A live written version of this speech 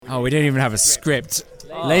Oh, we don't even have a script.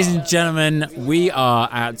 Ladies and gentlemen, we are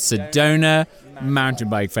at Sedona Mountain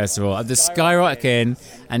Bike Festival at the Skyrock Inn,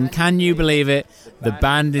 and can you believe it? The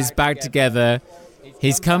band is back together.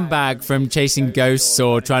 He's come back from chasing ghosts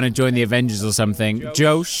or trying to join the Avengers or something.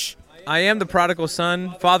 Josh? I am the prodigal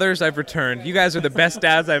son. Fathers, I've returned. You guys are the best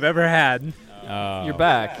dads I've ever had. You're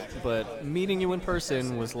back, but meeting you in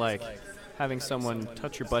person was like having someone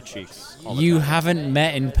touch your butt cheeks all the You time. haven't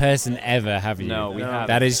met in person ever, have you? No, we haven't.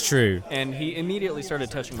 That is true. And he immediately started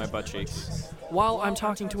touching my butt cheeks while I'm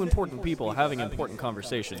talking to important people, having important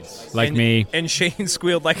conversations. Like me. And Shane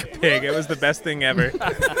squealed like a pig. It was the best thing ever.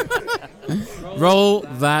 Roll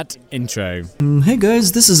that intro. Hey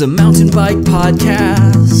guys, this is a mountain bike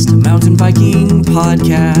podcast, a mountain biking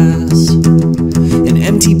podcast, an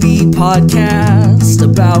MTB podcast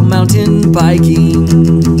about mountain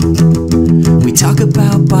biking. We talk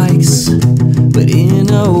about bikes, but in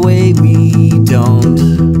a way we don't.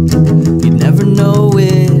 You never know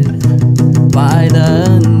it by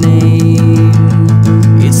the name.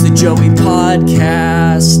 It's the Joey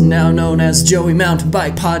Podcast, now known as Joey Mountain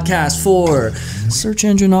Bike Podcast for search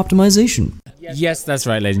engine optimization. Yes, that's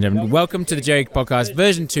right, ladies and gentlemen. Welcome to the Joey Podcast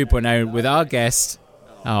version 2.0 with our guest.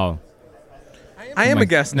 Oh. I am a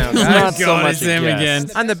guest now, Not guys. so much it's a him guest.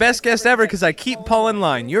 again. I'm the best guest ever because I keep Paul in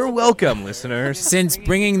line. You're welcome, listeners. Since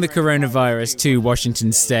bringing the coronavirus to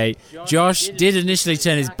Washington State, Josh did initially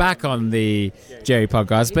turn his back on the Joey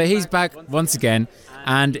Podcast, but he's back once again,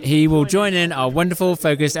 and he will join in our wonderful,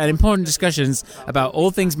 focused, and important discussions about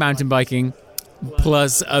all things mountain biking,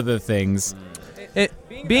 plus other things.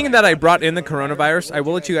 Being that I brought in the coronavirus, I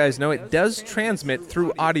will let you guys know it does transmit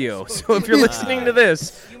through audio. So if you're listening to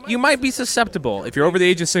this, you might be susceptible. If you're over the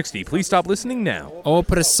age of 60, please stop listening now. Or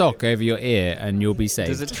put a sock over your ear, and you'll be safe.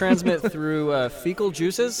 Does it transmit through fecal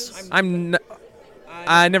juices? Never mind.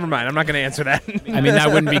 I'm not going to answer that. I mean, that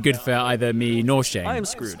wouldn't be good for either me nor Shane. I am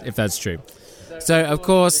screwed. If that's true. So, of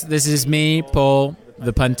course, this is me, Paul,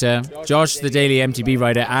 the punter, Josh, the daily MTB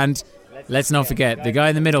rider, and let's not forget the guy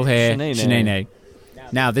in the middle here, Shanae.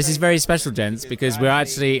 Now, this is very special, gents, because we're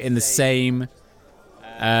actually in the same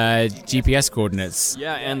GPS coordinates.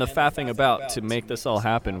 Yeah, and the faffing about to make this all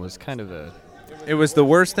happen was kind of a... It was the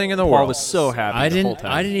worst thing in the Paul world. was so happy I the whole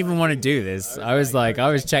time. didn't even want to do this. I was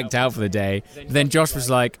checked out for the day. But then Josh was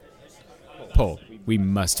like, Paul, we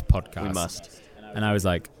must podcast. We must. And I was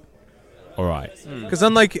like, all right. Because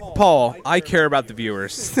unlike Paul, I care about the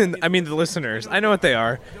viewers. I mean the listeners. I know what they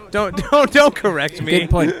are. Don't correct me. Good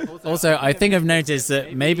point. Also, I think I've noticed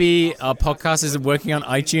that maybe our podcast isn't working on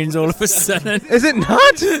iTunes all of a sudden. Is it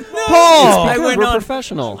not? Paul! We're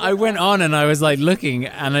professional. I went on and I was like looking,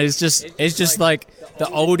 and it's just like the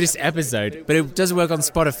oldest episode, but it does work on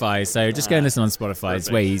Spotify, so just go and listen on Spotify. Perfect.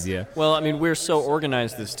 It's way easier. Well, I mean, we're so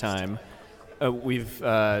organized this time. We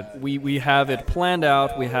have it planned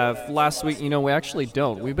out. We have last week. We actually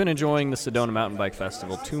don't. We've been enjoying the Sedona Mountain Bike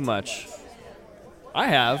Festival too much. I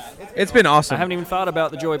have. It's been awesome. I haven't even thought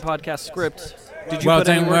about the Joey Podcast script. Did you Well, put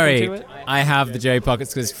any don't work worry. into it? I have the Joey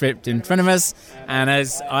Pockets script in front of us, and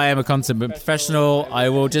as I am a consummate professional, I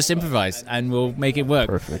will just improvise and we'll make it work.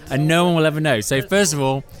 Perfect. And no one will ever know. So first of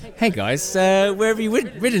all, hey guys, where have you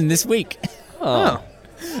ridden this week? Oh.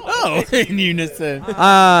 Oh, in unison.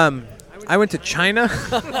 I went to China.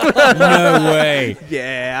 No way.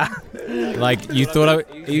 Yeah. Like, you thought are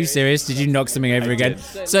you serious? Did you knock something over again?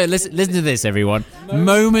 So listen to this, everyone.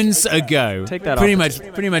 Moments ago, Take that pretty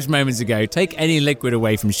off. much moments ago. Take any liquid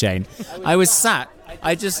away from Shane. I was sat.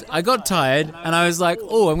 I got tired, and I was like,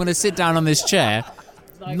 oh, I'm going to sit down on this chair.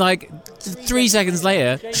 Like 3 seconds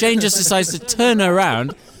later, Shane just decides to turn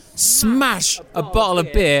around, smash a bottle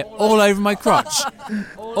of beer all over my crotch.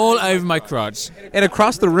 All over my crotch. And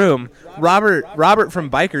across the room, Robert from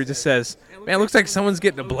Biker just says, man, it looks like someone's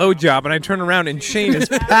getting a blowjob. And I turn around and Shane is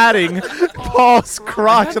patting Paul's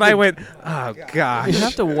crotch. And I went, oh, gosh. You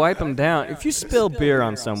have to wipe them down. If you spill beer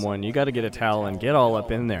on someone, you got to get a towel and get all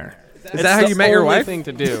up in there. Is that how you met your wife? It's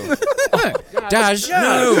the only thing to do. Dash,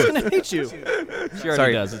 no. I'm going to hate you. She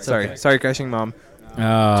already does. It's okay. Sorry, crashing mom. Too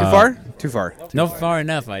far? Too far. Not far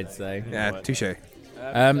enough, I'd say. Yeah, touche.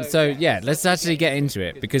 So, yeah, let's actually get into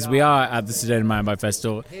it, because we are at the Sedona Mountain Bike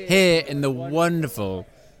Festival here in the wonderful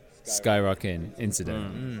Skyrock Inn in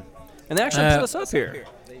Sedona. And they actually put us up here.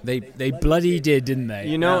 They bloody did, didn't they?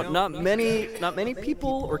 You know, not many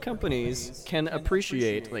people or companies can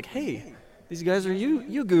appreciate, like, hey, these guys are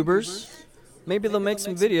you goobers. Maybe they'll make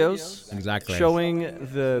some videos Exactly. showing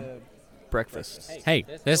the breakfast. Hey,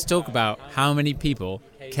 let's talk about how many people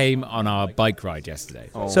came on our bike ride yesterday.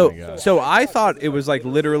 Oh my So God. so I thought it was like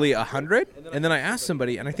literally 100, and then I asked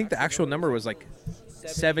somebody, and I think the actual number was like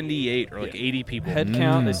 78 or like 80 people. Head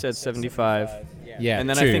count, they said 75. Yeah, And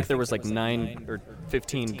then true. I think there was like 9 or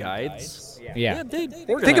 15 guides. Yeah. they Think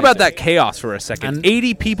organized about it. that chaos for a second. And-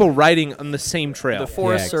 80 people riding on the same trail. The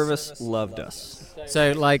Forest Yeah. Service loved us.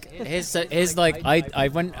 So like, here's like, I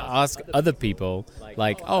went to ask other people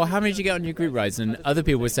like, oh, how many did you get on your group rides? And other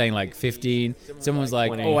people were saying like 15. Someone was like,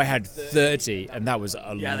 20. oh, I had 30, and that was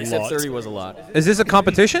a Yeah, lot. they said 30 was a lot. Is this a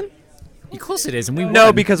competition? Of course it is, and we No,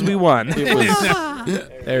 won. because we won. It was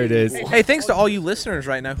There it is. Hey, thanks to all you listeners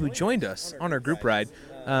right now who joined us on our group ride.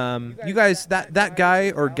 You guys, that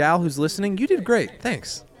guy or gal who's listening, you did great.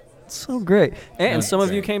 Thanks. so great. And was some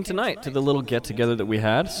of you great. came tonight to the little get-together that we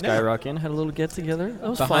had. Skyrock Inn had a little get-together. That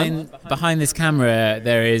was fun. Behind this camera,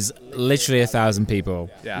 there is literally 1,000 people.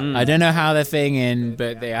 Yeah. I don't know how they're fitting in,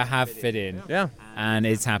 but they have fit in. Yeah. And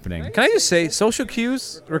it's happening. Can I just say, social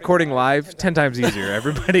cues, recording live, 10 times easier.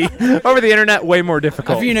 Everybody over the internet, way more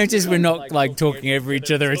difficult. Have you noticed we're not like talking over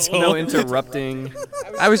each other at all? No interrupting.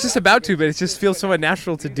 I was just about to, but it just feels so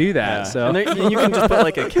unnatural to do that. Yeah. So And you can just put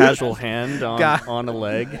like a casual hand God. on a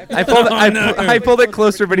leg. I pulled it, I pulled it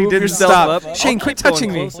closer, but he Move didn't yourself stop. up. Shane, I'll quit keep going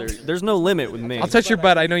touching me. closer. There's no limit with me. I'll touch your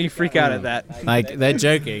butt. I know you freak out at that. Like, they're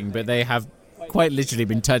joking, but they have quite literally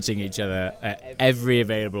been touching each other at every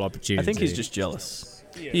available opportunity. I think he's just jealous.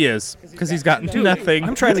 He is, because he's got nothing.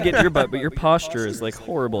 I'm trying to get to your butt, but your posture is like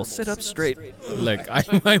horrible. Sit up straight. Look,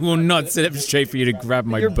 I will not sit up straight for you to grab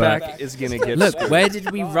my Your butt. back is gonna get. Look, screwed. where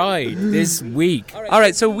did we ride this week? All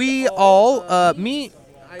right, so we all,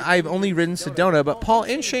 I've only ridden Sedona, but Paul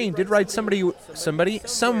and Shane did ride somebody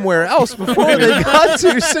somewhere else before they got to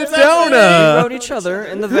We Sedona. rode each other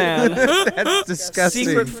in the van. That's disgusting.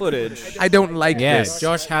 Secret footage. I don't like Yes, this.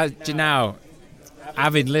 Josh has now.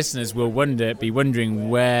 Avid listeners will be wondering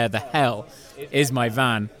where the hell is my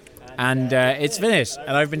van, and it's finished,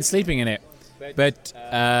 and I've been sleeping in it, but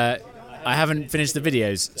I haven't finished the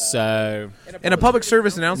videos, so In a public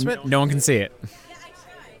service announcement, no one can see it.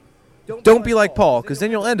 don't be like Paul, because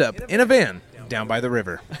then you'll end up in a van down by the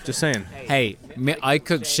river. Just saying. Hey, I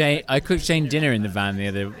cooked Shane dinner in the van the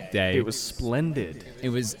other day. It was splendid. It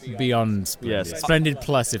was beyond splendid. Yes. Splendid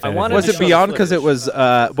plus, if I anything. wanted Was to it show beyond the because it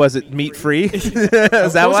was it meat free? Is that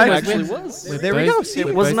It why? actually was. There we go. Both- See,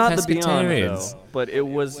 we're It was both not the Beyond, pescatarians. though, but it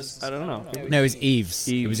was, I don't know. No, it was Eve's.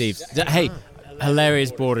 It was Eve's. Hey,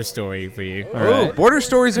 hilarious border story for you. Oh, border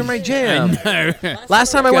stories are my jam. No.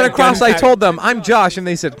 Last time I went Gun across, I carry- told them I'm Josh, and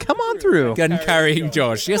they said, "Come on through." Gun carrying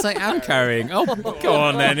Josh. Yes, I am carrying. Oh, go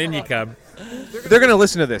on then, in you come. They're gonna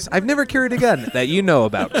listen to this. I've never carried a gun that you know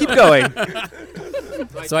about. Keep going.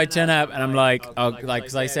 So I turn up and I'm like, oh, like,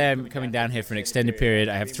 because I say I'm coming down here for an extended period.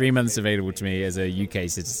 I have 3 months available to me as a UK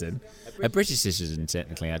citizen, a British citizen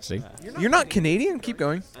technically, actually. You're not Canadian. Keep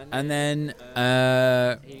going. And then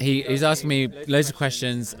he's asking me loads of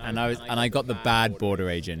questions, and I got the bad border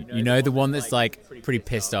agent. You know, the one that's like pretty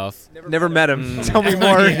pissed off. Never met him. Tell me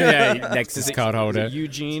more. Yeah, Nexus card holder.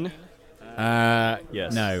 Eugene.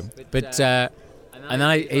 Yes. No, but and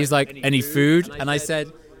then he's like, any food? And I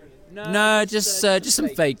said, no, just some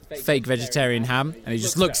fake vegetarian ham. And he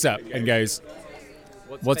just looks up and goes,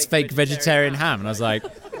 what's fake vegetarian ham? And I was like,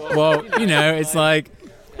 well, you know, it's like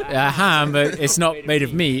ham, but it's not made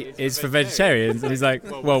of meat. It's for vegetarians. And he's like,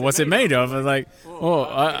 well, what's it made of? I was like, oh,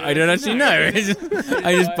 I don't actually know.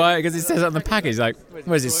 I just buy it because it says it on the package. He's like,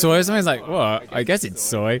 what is it, soy or something? I was like, well, I guess it's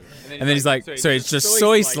soy. And then he's like, so it's just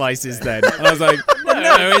soy slices then? And I was like,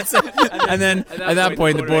 no, it's... And then at that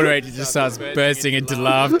point, the border agent just starts bursting into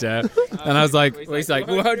laughter. And I was like, well, he's like,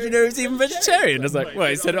 well, how do you know it's even vegetarian? I was like, well,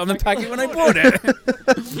 it said it on the packet when I bought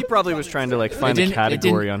it. He probably was trying to like find a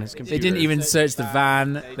category on his computer. They didn't even search the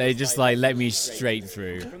van. They just like let me straight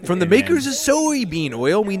through. From the makers of soybean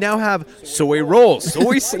oil, we now have soy rolls,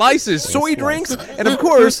 soy slices, soy drinks, and of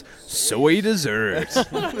course, soy desserts.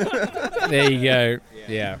 There you go.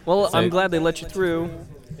 Yeah. Well, So I'm glad they let you through.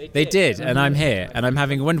 they did, and I'm here, and I'm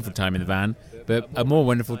having a wonderful time in the van, but a more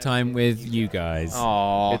wonderful time with you guys.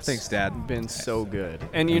 Aw, It's thanks, Dad. Been so good.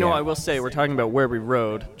 And you know, Yeah. I will say, we're talking about where we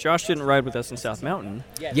rode. Josh didn't ride with us in South Mountain.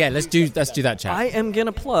 Yeah, let's do that chat. I am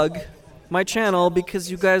gonna plug my channel because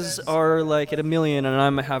you guys are like at 1 million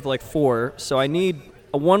and I have like 4, so I need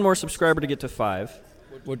one more subscriber to get to 5.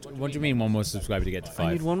 What do you mean one more subscriber to get to 5?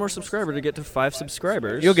 I need one more subscriber to get to 5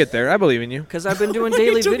 subscribers. You'll get there. I believe in you. Because I've been doing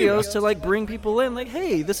daily videos to like bring people in, like,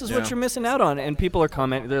 hey, this is Yeah. what you're missing out on, and people are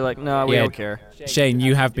commenting. They're like, no, we Yeah. don't care. Shane,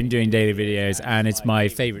 you have been doing daily videos, and it's my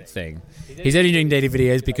favorite thing. He's only doing daily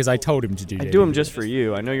videos because I told him to do I daily do them videos. just for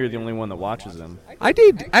you. I know you're the only one that watches them. I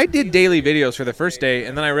did daily videos for the first day,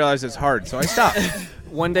 and then I realized it's hard, so I stopped.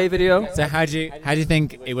 1 day video. So how do you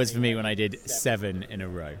think it was for me when I did 7 in a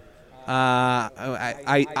row?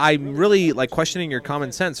 I'm really like questioning your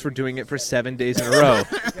common sense for doing it for 7 days in a row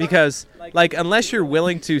because like unless you're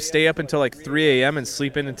willing to stay up until like 3 a.m. and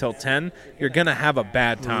sleep in until 10, you're gonna have a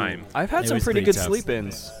bad time. I've had It some was pretty pretty good tough.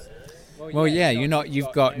 sleep-ins. Well, yeah,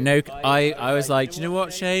 you've got no. I was like, do you know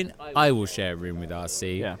what, Shane? I will share a room with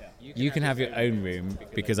RC. Yeah. You can have your own room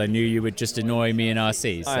because I knew you would just annoy me and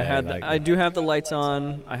RC. So I do have the lights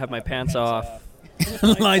on. I have my pants off.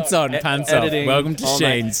 lights on, pants off. Editing Welcome to all night.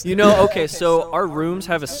 Shane's. You know, okay, so our rooms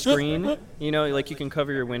have a screen. You know, like you can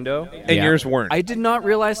cover your window. And Yeah. yours weren't. I did not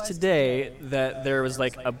realize today that there was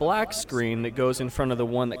like a black screen that goes in front of the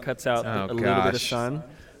one that cuts out Oh, a little bit of gosh. sun.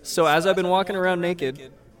 So as I've been walking around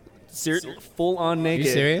naked, full on Are naked,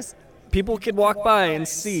 you serious? people could walk by and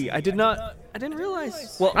see. I didn't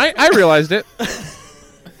realize. Well, I realized it.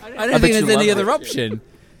 I don't think you there's any love other option.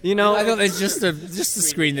 you know, I thought there's just a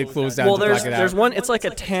screen that falls down well, to there's black it there's out. one. It's like a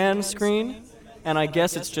tan screen, and I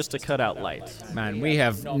guess it's just a cutout light. Man, we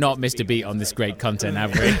have not missed a beat on this great content,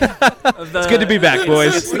 have we? It's good to be back,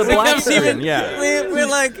 boys. It's the black screen. Yeah.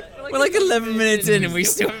 We're like 11 minutes in and we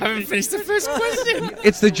still haven't finished the first question.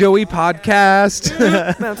 It's the Joey podcast.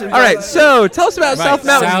 All right, so tell us about South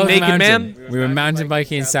Mountain, South naked Mountain. man. We were mountain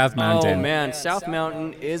biking in South Mountain. Oh man, South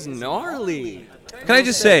Mountain is gnarly. Can I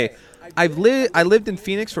just say, I lived in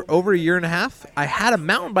Phoenix for over a year and a half. I had a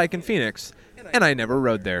mountain bike in Phoenix, and I never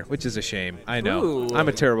rode there, which is a shame. I know. Ooh. I'm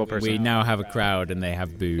a terrible person. We now have a crowd and they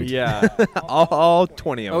have booed. Yeah. all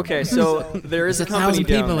 20 of them. Okay, so there is a There's 1,000 company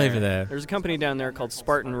down people there. over there. There's a company down there called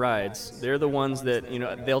Spartan Rides. They're the ones that, you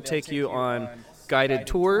know, they'll take you on guided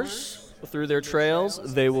tours through their trails.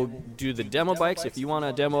 They will do the demo bikes. If you want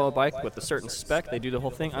to demo a bike with a certain spec, they do the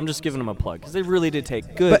whole thing. I'm just giving them a plug because they really did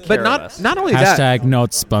take good care But of us. not only that. Hashtag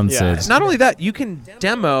not sponsored. Yeah. Not only that, you can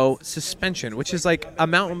demo suspension, which is like a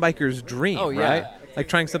mountain biker's dream, Oh, yeah. right? Like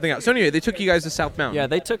trying something out. So anyway, they took you guys to South Mountain. Yeah,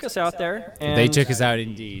 they took us out there. And, They took us out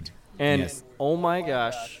indeed. And Yes. oh my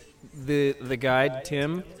gosh, the guide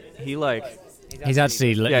Tim, he like. He's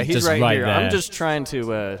actually Yeah, he's just right, right here. there. I'm just trying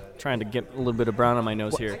to get a little bit of brown on my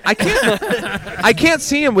nose here. I can't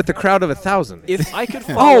see him with the crowd of 1,000. If I could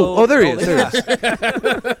follow, Oh, there he is. There he is.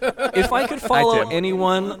 if I could follow Tim.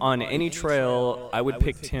 anyone on any trail, I would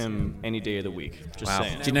pick Tim any day of the week. Just Wow.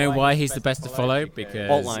 saying. Do you know why he's the best to follow? Alt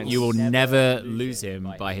Because lines. you will never lose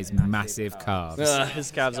him by his massive calves.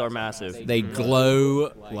 His calves are massive. They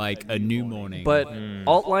glow like a new morning. But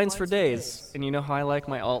alt lines for days, and you know how I like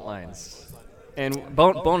my alt lines. And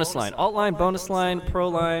bonus line, alt line, bonus line, pro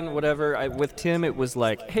line, whatever. With Tim, it was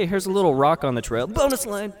like, hey, here's a little rock on the trail. Bonus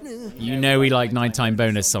line. you know we like nighttime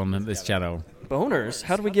bonus on this channel. Boners?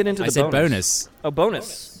 How do we get into I the said bonus? Oh,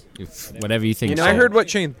 bonus. Whatever you think. You know, I Shane. heard what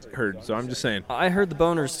Shane heard, so I'm just saying. I heard the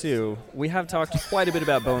boners too. We have talked quite a bit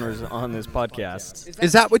about boners on this podcast.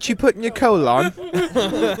 Is that what you put in your colon?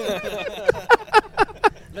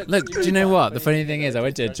 Look, do you know what? The funny thing is, I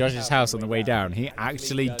went to Josh's house on the way down. He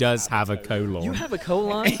actually does have a colon. You have a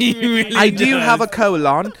colon? He really I do does. have a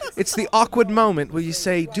colon. It's the awkward moment where you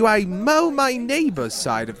say, do I mow my neighbor's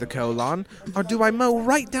side of the colon, or do I mow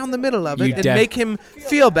right down the middle of it You and def- make him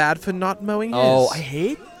feel bad for not mowing his? Oh, I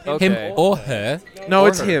hate Him or her. No, Or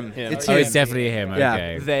it's her. him. Him. It's Oh, him. it's definitely him. Yeah.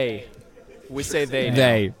 Okay. they. We say they. now.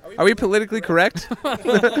 They. Are we politically correct?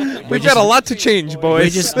 We've got a lot to change,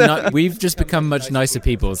 boys. We've just become much nicer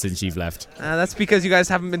people since you've left. That's because you guys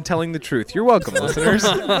haven't been telling the truth. You're welcome, listeners.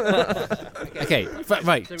 Okay,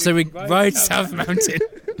 right. So we ride South Mountain.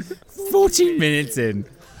 14 minutes in.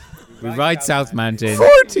 We ride South Mountain.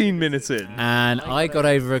 14 minutes in. And I got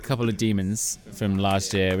over a couple of demons from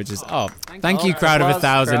last year, which is, thank you, crowd of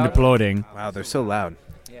applause, 1,000 crowd. applauding. Wow, they're so loud.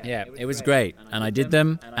 Yeah, it was great. And I did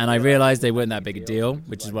them, and I realized they weren't that big a deal,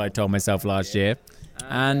 which is what I told myself last year.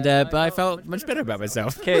 And but I felt much better about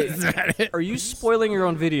myself. Okay, That's about it. are you spoiling your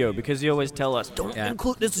own video because you always tell us, don't Yeah.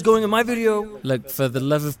 include this is going in my video? Look, for the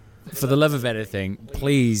love of editing,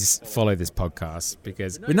 please follow this podcast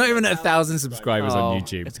because we're not even at 1,000 subscribers on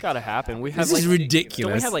YouTube. It's got to happen. We have This is like,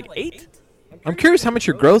 ridiculous. Don't we have like 8? I'm curious how much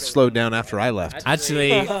your growth slowed down after I left.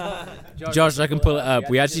 Actually, Josh, I can pull it up.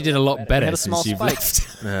 We actually did a lot better Had a small since you've spike. left.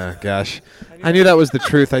 Oh, gosh. I knew that was the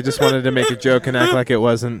truth. I just wanted to make a joke and act like it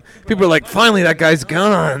wasn't. People are like, finally, that guy's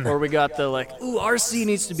gone. Or we got the like, ooh, RC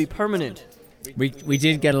needs to be permanent. We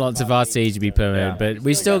did get lots of RC to be permanent, but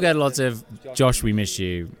we still get lots of Josh, we miss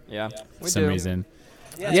you Yeah, for we some do. reason.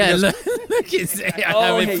 Yeah, look, it's, I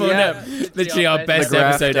have it hey, pulled yeah. up. Literally, our best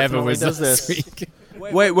graph episode ever definitely was does last this. week.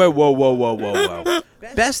 Wait, whoa.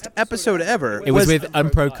 Best episode ever. It was with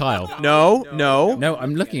Unpro Kyle. No. No,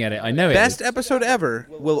 I'm looking at it. I know it. Best episode ever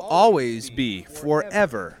will always be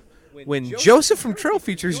forever when Joseph from Trail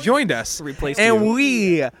Features joined us. Replaced and you.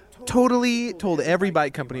 we totally told every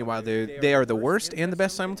bike company why they are the worst and the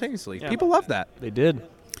best simultaneously. Yeah. People love that. They did.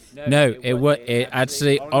 No, it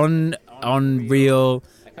actually on real.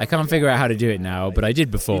 I can't figure out how to do it now, but I did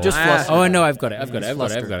before. You just flustered. Oh, no, I've got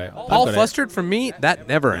it. Paul flustered from me. That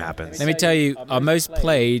never happens. Let me tell you, our most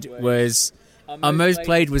played was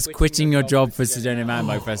quitting your job for Sedona Mountain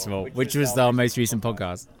Bike Festival, which was our most recent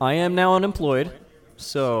podcast. I am now unemployed,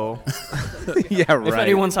 so Yeah, right. if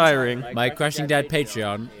anyone's hiring, My Crashing Dad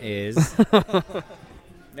Patreon is...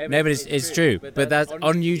 No, but it's true. But that's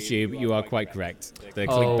on YouTube. You are quite correct. The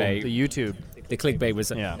clickbait. the YouTube. The clickbait was,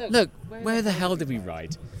 Yeah. look, where the hell did we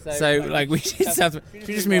ride? So, like, we did something. Should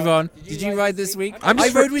we just move on? Did you ride this week? I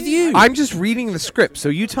rode with you. I'm just reading the script, so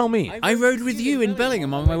you tell me. I rode with you in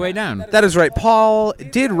Bellingham on my way down. That is right. Paul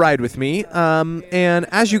did ride with me, and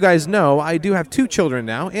as you guys know, I do have 2 children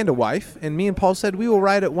now and a wife, and me and Paul said we will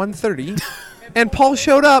ride at 1:30, and Paul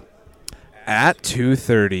showed up at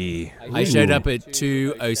 2:30. I showed up at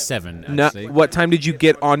 2:07, No, actually. what time did you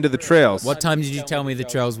get onto the trails? What time did you tell me the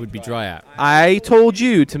trails would be dry at? I told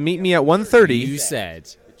you to meet me at 1:30. You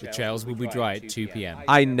said the trails will be dry at 2 p.m.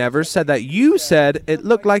 I never said that. You said it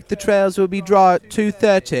looked like the trails will be dry at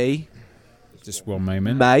 2:30. Just one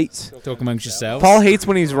moment. Mate. Talk amongst yourselves. Paul hates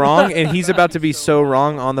when he's wrong, and he's about to be so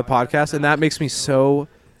wrong on the podcast, and that makes me so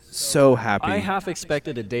happy. I half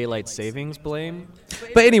expected a daylight savings blame.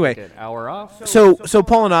 But anyway, An hour off. so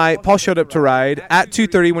Paul showed up to ride at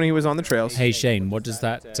 2:30 when he was on the trails. Hey, Shane, what does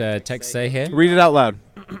that text say here? Read it out loud.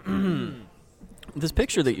 This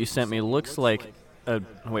picture that you sent me looks like a...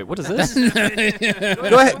 Wait, what is this?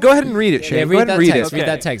 Go ahead and read it, Shane. Yeah, Go read ahead that and read text. it. Read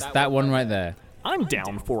Okay. that text. That one right there. I'm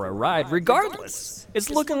down for a ride regardless. It's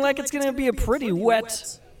looking like it's going to be pretty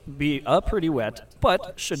wet,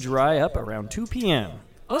 but should dry up around 2 p.m.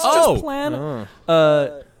 Let's just plan...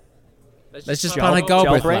 Let's just plan a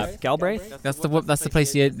Galbraith lap. Galbraith? That's the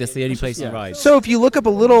place. That's the only place you ride. So if you look up a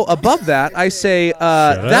little above that, I say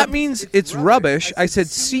that means it's rubbish. I said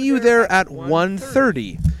see you there at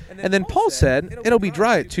 1:30. And then Paul said it'll be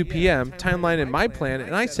dry at 2 p.m. timeline in my plan,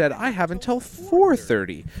 and I said I have until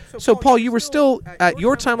 4:30. So Paul, you were still at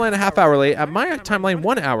your timeline a half hour late, at my timeline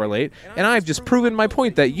 1 hour late, and I've just proven my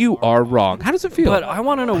point that you are wrong. How does it feel? But I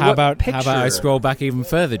want to know How what picture. about I scroll back even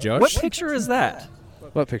further, Josh? What picture is that?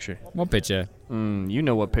 What picture? What picture? You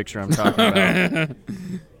know what picture I'm talking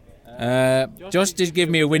about. Josh did give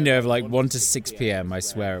me a window of like 1 to 6 p.m. I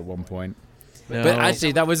swear at one point. No. But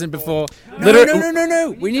actually, that wasn't before. Liter-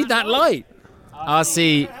 No. We need that light.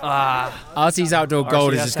 RC's outdoor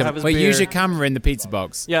gold is has just to have going. his Wait, use beer. your camera in the pizza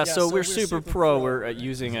box. Yeah, so we're super pro. We're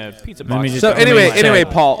using a pizza Let me box. just- So Let me anyway,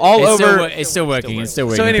 check. Paul, all over. It's still working. It's still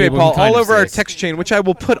working. So anyway, People Paul, can kind all of over our see us. text chain, which I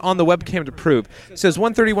will put on the webcam to prove, says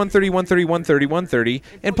 1:30, 1:30, 1:30, 1:30, 1:30.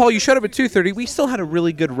 And Paul, you showed up at 2:30. We still had a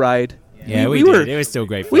really good ride. Yeah, we were. did. It was still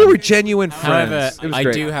great fun. We were genuine friends. However, It was I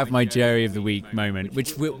great. do have my Jerry of the Week moment,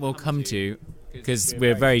 which we'll come to because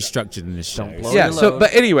we're very structured in this show. blow Yeah. your So, load.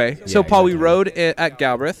 but anyway, so Yeah, Paul, we exactly. rode at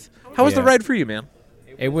Galbraith. How was the Yeah. ride for you, man?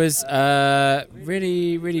 It was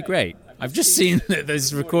really, really great. I've just seen that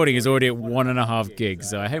this recording is already at 1.5 gigs,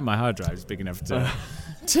 so I hope my hard drive is big enough to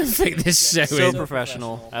fit this show So in.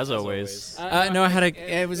 professional, as always. No,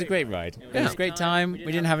 it was a great ride. It was a great time. We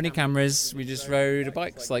didn't have any cameras. We just rode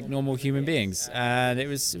bikes like normal human beings, and it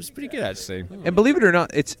was pretty good actually. And believe it or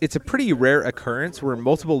not, it's a pretty rare occurrence where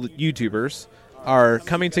multiple YouTubers are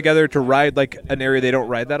coming together to ride like an area they don't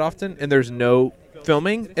ride that often, and there's no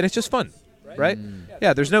filming, and it's just fun, right?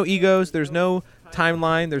 Yeah, there's no egos, there's no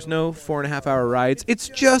timeline, there's no 4.5 hour rides. It's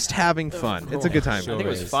just having fun. It's a good time. I think it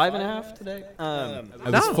was 5.5 today.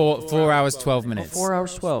 It was 4 hours 12 minutes. 4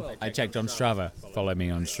 hours 12. I checked on Strava. Follow me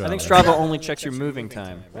on Strava. I think Strava only checks your moving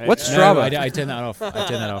time. Right? What's No, Strava? I turned that off.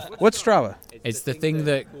 What's Strava? It's the thing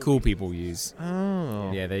that cool people use.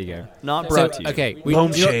 Oh. Yeah, there you go. Not So, brought to you. okay,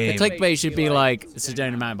 Boom the shame. clickbait should be like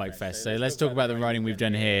Sedona Mountain Bike Fest. So let's talk about the riding we've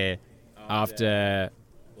done here after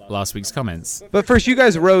last week's comments. But first, you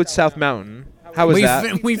guys rode South Mountain. How was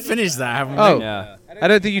that? We finished that, haven't we? Oh. Yeah. I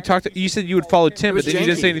don't think you talked. You said you would follow Tim, but then you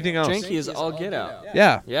didn't say anything else. Janky is all get out.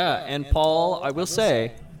 Yeah. Yeah, and Paul, I will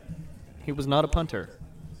say, he was not a punter.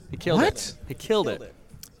 He killed What? it. He killed it.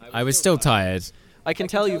 I was still tired. I can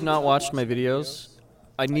tell you've not watched my videos.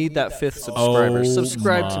 I need that 5th subscriber.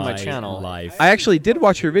 Subscribe to my channel. Life. I actually did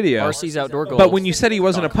watch your video. RC's Outdoor Gold. But when you said he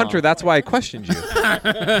wasn't a punter, that's why I questioned you.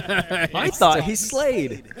 I thought he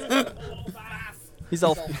slayed. He's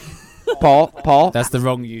all... Paul. That's the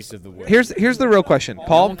wrong use of the word. Here's the real question, No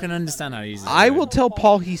Paul. one can understand how to use this I word. will tell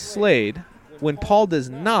Paul he slayed when Paul does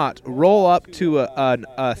not roll up to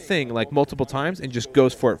a thing like multiple times and just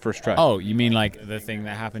goes for it first try. Oh, you mean like the thing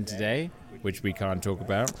that happened today, which we can't talk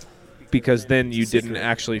about? because then you didn't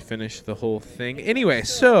actually finish the whole thing. Anyway,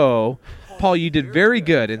 so Paul, you did very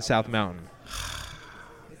good in South Mountain.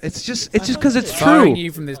 It's just because it's Firing true.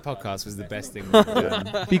 you from this podcast was the best thing we've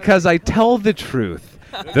done. Because I tell the truth.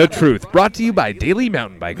 The truth. Brought to you by Daily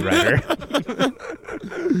Mountain Bike Rider.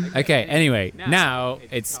 Okay, anyway, now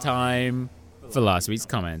it's time for last week's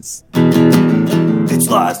comments. It's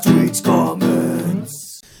last week's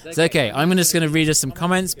comments. So, okay, I'm just going to read us some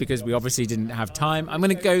comments because we obviously didn't have time. I'm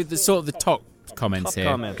going to go the top comments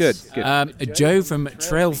here. Good. Joe from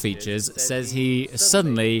Trail Features says he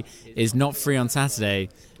suddenly is not free on Saturday,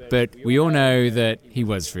 but we all know that he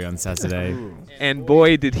was free on Saturday. And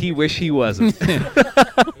boy, did he wish he wasn't.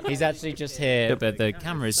 He's actually just here, but the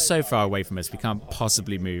camera is so far away from us, we can't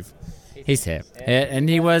possibly move. He's here. And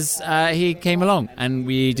he came along, and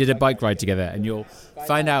we did a bike ride together, and you'll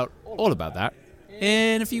find out all about that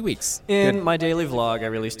in a few weeks. In my daily vlog I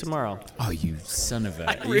release tomorrow. Oh, you son of a...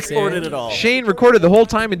 I recorded it all. Shane recorded the whole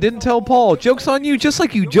time and didn't tell Paul. Joke's on you, just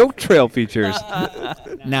like you joked Trail Features.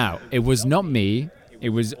 Now, it was not me. It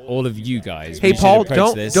was all of you guys. Hey, We should Paul,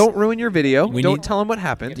 approach this. don't ruin your video. We Don't need- tell him what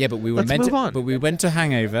happened. Yeah, but we were Let's meant move to. on. But we went to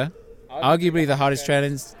Hangover, arguably the hardest trail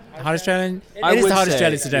in. Hardest trail in. I It is would the hardest say,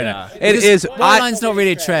 trail in Sedona. yeah. It Because is. White Line's not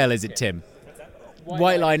really a trail, is it, Tim?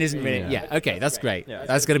 White Line isn't really. Yeah. Okay, that's great. Yeah.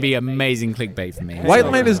 That's going to be amazing clickbait for me. White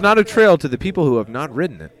Line is not a trail to the people who have not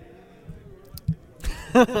ridden it.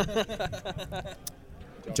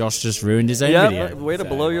 Josh just ruined his own Yeah, video. way to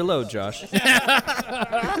blow your load, Josh.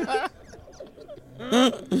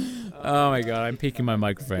 Oh my god, I'm peeking my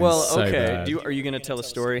microphone. Well, so okay. bad. Are you going to tell a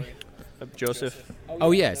story of Joseph?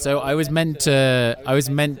 Oh yeah, so I was meant to.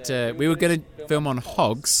 We were going to film on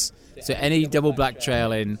Hogs. So any double black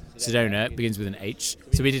trail in Sedona begins with an H.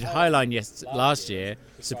 So we did Highline last year,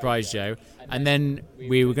 surprise Joe, and then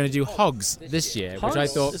we were going to do Hogs this year, which I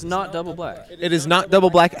thought is not double black. It is not double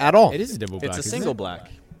black at all. it is a double black. It's a isn't single it? black.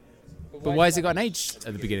 But why has it got an H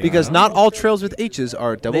at the beginning? Because not all trails with H's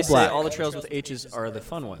are double They say black. all the trails with H's are the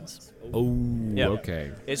fun ones. Oh, Yeah.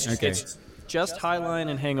 okay. It's just Highline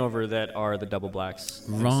and Hangover that are the double blacks.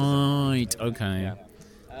 Right. Okay.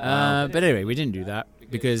 But anyway, we didn't do that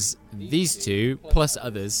because these two plus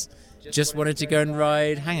others just wanted to go and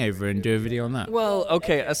ride Hangover and do a video on that. Well,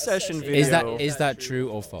 okay, a session video. Is that true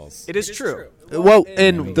or false? It is true. Well,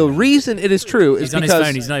 and the reason it is true is He's on his because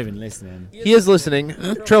phone. He's not even listening. he is listening.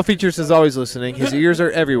 Trail Features is always listening. His ears are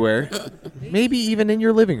everywhere, maybe even in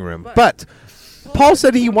your living room. But Paul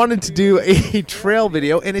said he wanted to do a trail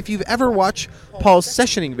video, and if you've ever watched Paul's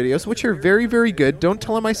sessioning videos, which are very, very good, don't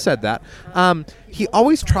tell him I said that, he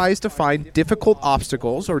always tries to find difficult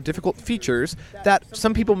obstacles or difficult features that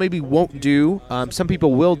some people maybe won't do, some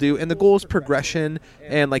people will do, and the goal is progression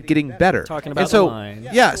and like getting better. Talking about and so, the line.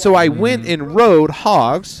 yeah, so I went and rode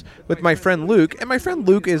Hogs with my friend Luke, and my friend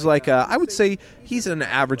Luke is like, I would say he's an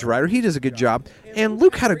average rider. He does a good job. And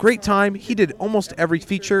Luke had a great time. He did almost every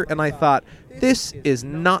feature, and I thought, this is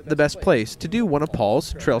not the best place to do one of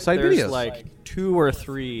Paul's trailside There's videos. like 2 or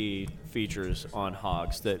 3 features on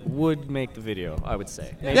Hogs that would make the video, I would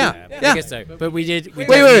say. Maybe. Yeah. I guess so. But we did. We Wait,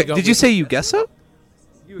 definitely wait. got- Did you say you guess so?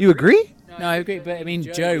 You agree? No, I agree. But I mean,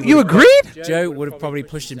 Joe. You would've- agreed? Joe would have probably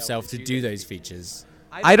pushed himself to do those features.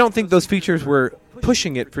 I don't think those features were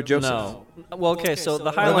pushing it for Joseph. No. Well, okay, so the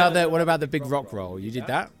What about Highline. what about the big rock roll? You did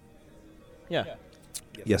that? Yeah.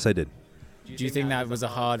 Yes, I did. Do you think that was a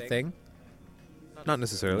hard thing? Not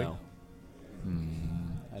necessarily. No.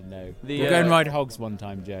 I don't know. The, We'll go and ride Hogs one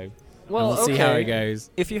time, Joe. Well, and we'll see how it goes.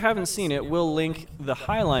 If you haven't seen it, we'll link the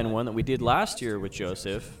Highline one that we did last year with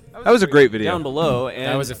Joseph That was a great video. down below. And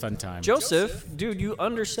That was a fun time. Joseph, dude, you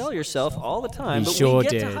undersell yourself all the time, He but sure we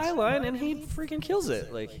get did. to Highline and he freaking kills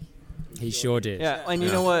it. Like, He sure did. yeah, and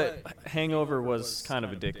you know what? Hangover was kind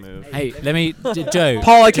of a dick move. Hey, let me, Joe.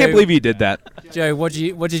 Paul, I can't Joe- believe you did that. Joe, what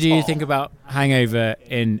did you think about Hangover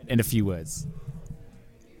in a few words?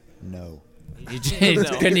 No. You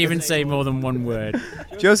just couldn't even say more than one word.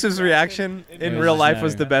 Joseph's reaction in real life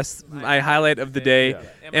was the best, my highlight of the day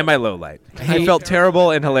and my low light. I He- felt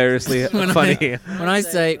terrible and hilariously funny. When I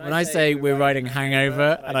say we're riding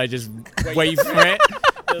Hangover and I just wait for it,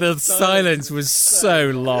 the silence was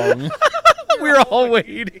so long. We were all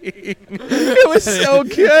waiting. It was so And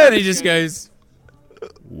good. he just goes,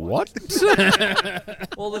 "What?"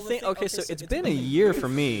 Well, the thing, okay, so it's been a year for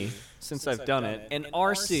me since I've done it, and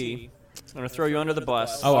RC, I'm going to throw you under the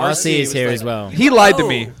bus. Oh, RC is was here like, as well. He lied to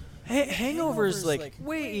me. Hangover is like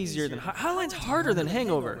way easier than Highline's harder than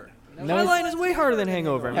Hangover. No, Highline is way harder than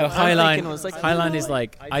Hangover. I mean, No, I'm thinking Highline. it was like Highline is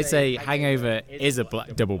like I'd say Hangover is a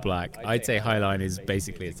double black. I'd say Highline is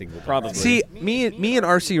basically a single black. Probably. See, me and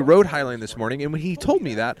RC rode Highline this morning, and when he told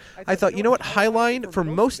me that, I thought, you know what? Highline, for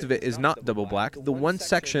most of it, is not double black. The one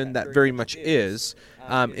section that very much is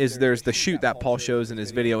there's the shoot that Paul shows in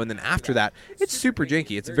his video, and then after that, it's super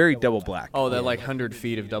janky. It's very double black. Oh, that like 100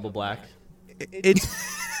 feet of double black. It's.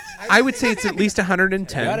 I would say it's at least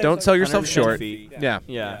 110. Don't sell yourself 110 short. feet. Yeah.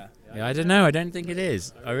 Yeah. Yeah, I don't know. I don't think it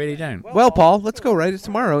is. I really don't. Well, Paul, let's go ride it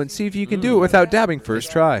tomorrow and see if you can do it without dabbing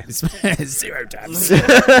first try. Zero tabs.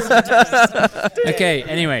 Okay.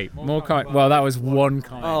 Anyway, more comment. Well, that was one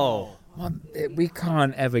comment. Oh. We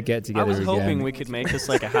can't ever get I together was again. hoping we could make this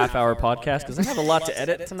like a half-hour podcast because I have a lot to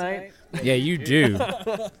edit tonight. Yeah, you do.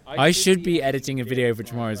 I should be editing a video for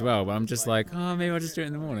tomorrow as well, but I'm just like, oh, maybe I'll just do it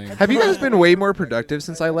in the morning. Have you guys been way more productive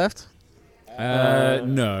since I left?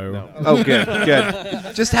 No. Oh, good,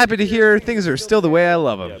 good. Just happy to hear things are still the way I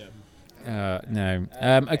love them. No.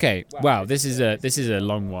 Okay. Wow. This is a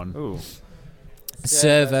long one. Ooh.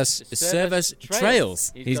 Serve us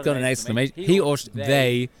trails. He's got an exclamation. He or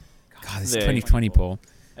they. God, this is They. 2020, Paul.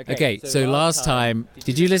 Okay, so last time,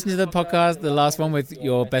 did you listen to the podcast, the last one with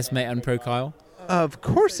your best mate Unpro Kyle? Of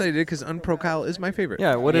course I did, because Unpro Kyle is my favorite.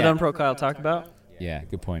 Yeah, what did Yeah. Unpro Kyle talk about? Yeah,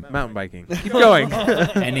 good point. Mountain biking. Keep going.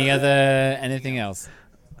 Anything else?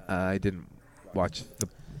 I didn't watch the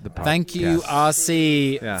podcast. Thank you,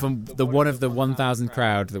 RC, Yeah. from the one of the 1,000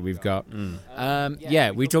 crowd that we've got. Yeah,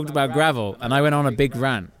 we talked about gravel, and I went on a big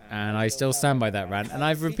rant, and I still stand by that rant, and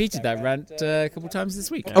I've repeated that rant a couple times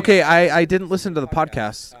this week. Okay, I didn't listen to the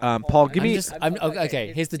podcast. Paul, give me.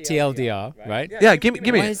 Okay, here's the TLDR, right? Yeah, give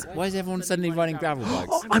me. Why is everyone suddenly riding gravel bikes?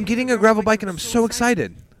 Oh, I'm getting a gravel bike, and I'm so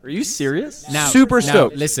excited. Are you serious? Super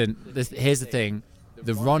stoked. Listen, here's the thing.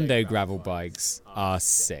 The Rondo gravel bikes are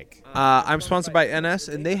sick. I'm sponsored by NS,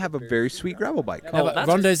 and they have a very sweet gravel bike. No, but that's-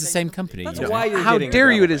 Rondo's the same company. That's you know. why you're How getting a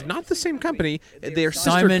dare you? It gravel is not the same company. They are sister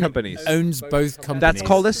Simon companies. owns both companies. That's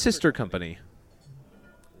called a sister company.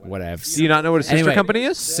 whatever. Do you not know what a sister Anyway, company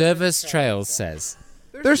is? Service Trails says,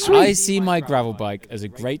 They're I sweet. see my gravel bike as a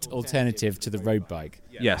great alternative to the road bike.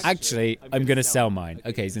 Yes. Actually, I'm going to sell mine.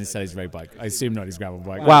 Okay, he's going to sell his road bike. I assume not his gravel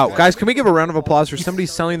bike. Wow, guys, can we give a round of applause for somebody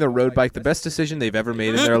selling their road bike, the best decision they've ever made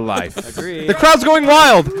in their life? Agreed. The crowd's going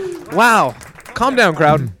wild. Wow. Calm down,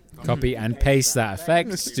 crowd. Copy and paste that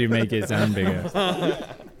effect to make it sound bigger.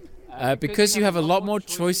 Because you have a lot more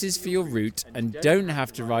choices for your route and don't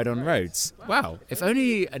have to ride on roads. Wow, if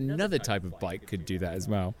only another type of bike could do that as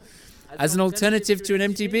well. As an alternative to an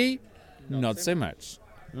MTB, not so much.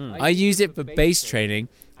 I use it for base training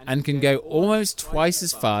and can go almost twice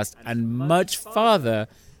as fast and much farther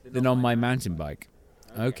than on my mountain bike.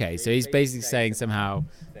 Okay, so he's basically saying somehow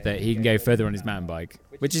that he can go further on his mountain bike,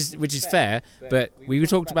 which is fair, but we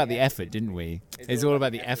talked about the effort, didn't we? It's all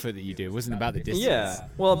about the effort that you do. It wasn't about the distance. Yeah.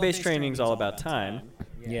 Well, base training's all about time,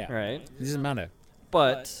 Yeah. right? It doesn't matter.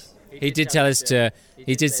 But He did say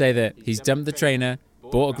that he's dumped the trainer,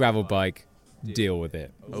 bought a gravel bike, deal with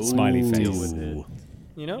it. Smiley face.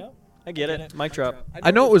 you know, I get it. Mic drop.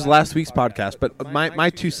 I know it was last week's podcast, but my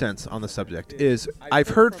 2 cents on the subject is I've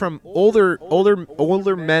heard from older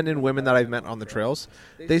men and women that I've met on the trails.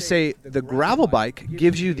 They say the gravel bike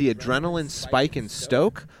gives you the adrenaline spike and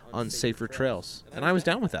stoke on safer trails, and I was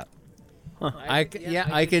down with that.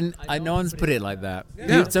 No one's put it like that.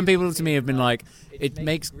 Yeah. Some people to me have been like, it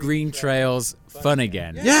makes green trails fun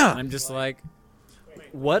again. Yeah. And I'm just like,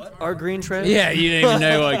 What are green trails? yeah, you don't even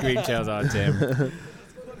know what green trails are, Tim.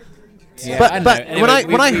 Yeah, I But don't but know. Anyway,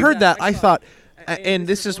 when I heard that, I thought, and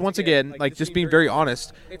this is once again like just being very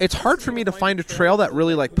honest, it's hard for me to find a trail that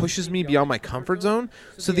really like pushes me beyond my comfort zone.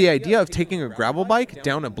 So the idea of taking a gravel bike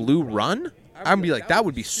down a blue run, I'd be like, that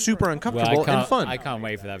would be super uncomfortable and fun. I can't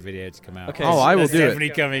wait for that video to come out. Okay, Oh, I will That's do definitely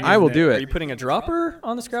it. coming, I will isn't do Are you it. putting a dropper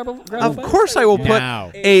on this gravel Of bike? course, I will put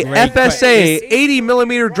Now. a Great FSA question. 80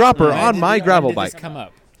 millimeter dropper on my gravel When did bike. this come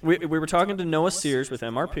up? We were talking to Noah Sears with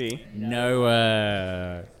MRP,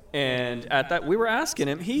 No. and at that we were asking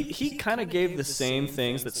him. He kind of gave the same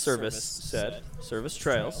things that Service said, Service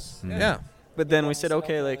Trails. Yeah. But then we said,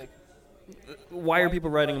 okay, like, why are people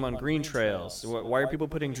riding them on green trails? Why are people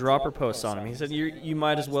putting dropper posts on them? He said, you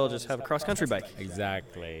might as well just have a cross-country bike.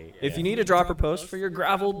 Exactly. If you need a dropper post for your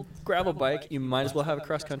gravel bike, you might as well have a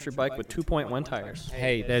cross-country bike with 2.1 tires.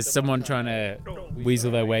 Hey, there's someone trying to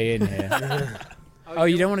weasel their way in here. Oh,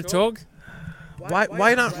 you don't want to talk?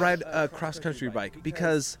 Why not ride a cross-country bike?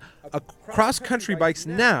 Because cross-country bikes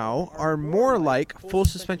now are more like full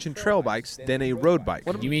suspension trail bikes than a road bike.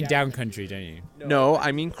 You mean down country, don't you? No,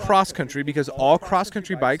 I mean cross-country because all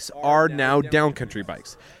cross-country bikes are now down-country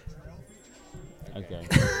bikes. Okay.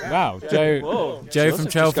 Wow, Joe. Whoa, Joe from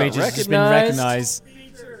Joseph Trail just got Features has been recognized.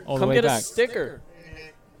 recognized all Come the way get back. a sticker.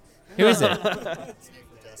 Who is it?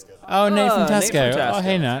 Oh, Nate from Nate Tasco. from Tasco. Oh,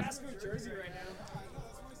 hey, Nat.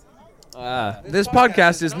 This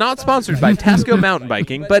podcast is not sponsored by Tasco Mountain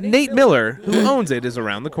Biking, but Nate Miller, who owns it, is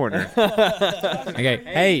around the corner. Okay.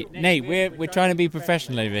 Hey, Nate, we're trying to be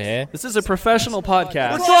professional over here. This is a professional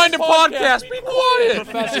podcast. trying to podcast. Be quiet.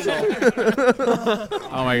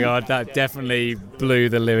 Oh my god, that definitely blew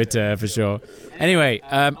the limiter for sure. Anyway,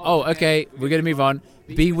 okay, we're gonna move on.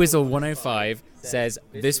 BWizzle105 says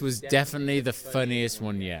this was definitely the funniest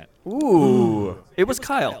one yet. Ooh. It was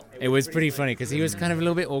Kyle. It was pretty funny because he was kind of a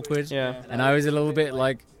little bit awkward. Yeah. And I was a little bit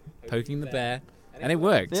like poking the bear. And it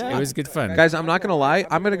worked. Yeah. It was good fun. Guys, I'm not going to lie.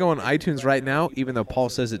 I'm going to go on iTunes right now, even though Paul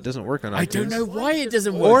says it doesn't work on iTunes. I don't know why it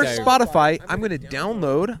doesn't work. Or though. Spotify. I'm going to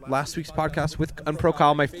download last week's podcast with Unpro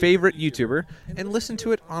Kyle, my favorite YouTuber, and listen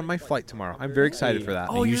to it on my flight tomorrow. I'm very excited for that.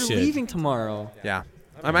 Oh, You you're should. leaving tomorrow. Yeah.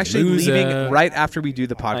 I'm actually Loser. leaving right after we do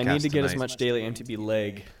the podcast I need to get as tonight. much daily MTB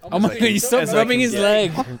leg. Oh my god, you stopped as I rubbing can his get.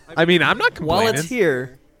 leg. I mean, I'm not complaining. While it's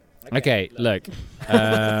here, Okay, look.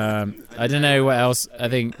 I don't know what else. I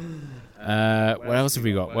think. What else have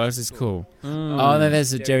we got? What else is cool? Oh, no,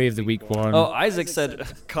 there's a Jerry of the Week one. oh, Isaac said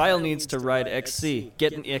Kyle needs to ride XC.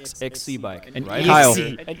 Get an XC bike. An Right? Kyle.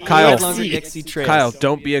 Kyle. Ride longer XC trails. Kyle,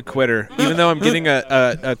 don't be a quitter. Even though I'm getting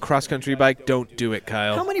a cross-country bike, don't do it,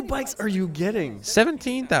 Kyle. How many bikes are you getting?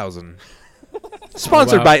 17,000.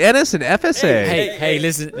 Sponsored Wow. by Ennis and FSA. Hey,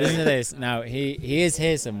 listen to this. Now, he is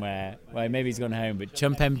here somewhere. Well, maybe he's gone home, but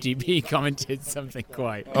Chump MTB commented something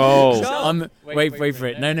quite. Oh. Wait for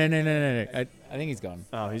it. No. I think he's gone.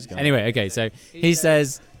 Oh, he's gone. Anyway, okay, so he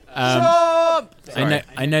says, I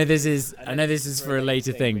know this is for a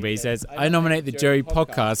later thing, but he says, I nominate the Joey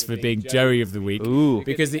podcast for being Joey of the Week. Ooh.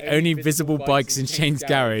 Because the only visible bikes in Shane's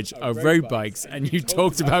garage are road bikes, and you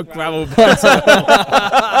talked about gravel bikes.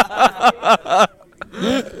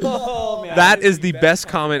 That is the best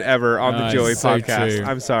comment ever on the Oh, Joey it's so podcast. true.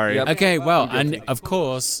 I'm sorry. Yep. Okay, well, and of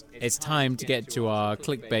course, it's time to get to our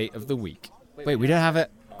clickbait of the week. Wait, we don't have it?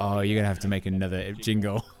 Oh, you're going to have to make another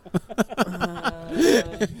jingle.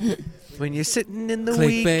 When you're sitting in the Clickbait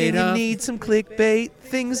week and you up. need some clickbait,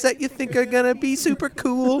 things that you think are going to be super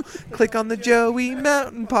cool, click on the Joey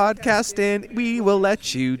Mountain podcast and we will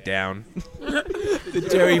let you down. The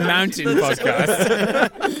Joey Mountain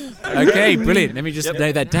podcast. Okay, brilliant. Let me just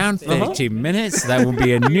note that down. 13 minutes. That will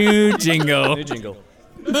be a new jingle. New jingle.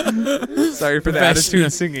 Sorry for the Professional.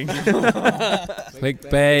 attitude singing.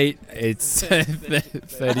 Clickbait. It's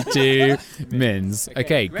 32 mins.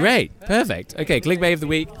 Okay, great. Perfect. Okay, clickbait of the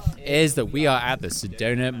week is that we are at the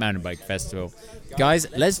Sedona Mountain Bike Festival. Guys,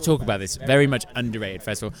 let's talk about this very much underrated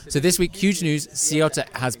festival. So this week, huge news, Sea Otter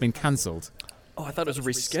has been cancelled. Oh, I thought it was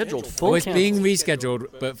rescheduled. Full Oh, it's cancel. being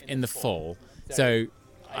rescheduled, but in the fall. So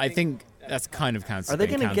I think that's kind of cancelled. Are they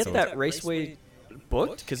going to get that raceway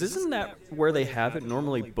booked? Because isn't that where they have it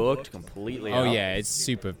normally booked completely Oh out? yeah, it's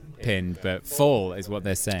super pinned, but fall is what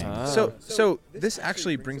they're saying. So this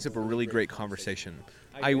actually brings up a really great conversation.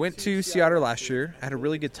 I went to Sea Otter last year, had a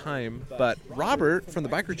really good time, but Robert from the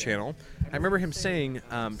Biker Channel, I remember him saying,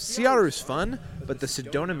 Sea Otter is fun, but the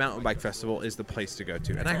Sedona Mountain Bike Festival is the place to go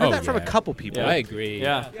to. And I heard that from a couple people. I agree.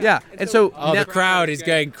 Yeah. Yeah, and so Oh, the crowd is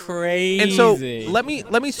going crazy. and so let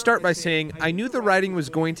me start by saying I knew the riding was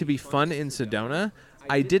going to be fun in Sedona.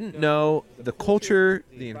 I didn't know the culture,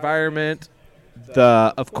 the environment,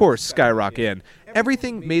 of course, Skyrock Inn.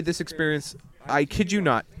 Everything made this experience, I kid you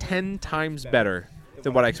not, 10 times better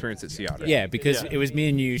than what I experienced at Sea Otter. Yeah, because it was me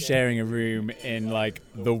and you sharing a room in like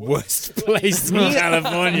the worst place in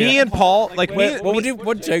California. Me and Paul, like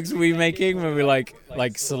What jokes were we making when we were like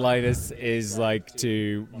Salinas is like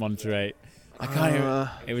to Monterey? I can't even.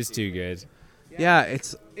 It was too good. yeah,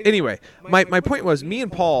 it's anyway. My point was, me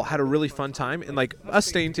and Paul had a really fun time, and like us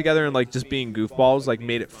staying together and like just being goofballs, like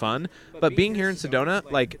made it fun. But being here in Sedona,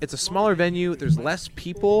 like it's a smaller venue. There's less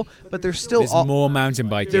people, but there's still There's more mountain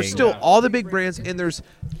biking. There's still all the big brands, and there's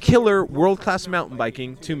killer world-class mountain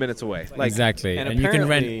biking 2 minutes away. Like Exactly, and and you can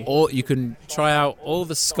apparently- rent all. You can try out all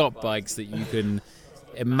the Scott bikes that you can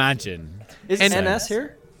imagine. Is And- NS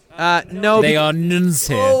here? no, They are nuns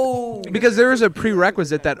here. because there is a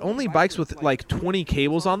prerequisite that only bikes with like 20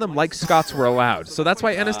 cables on them, like Scott's, were allowed. So that's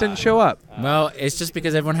why Ennis didn't show up. Well, it's just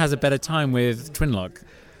because everyone has a better time with twin lock.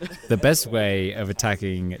 The best way of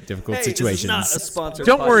attacking difficult situations. This is not a sponsored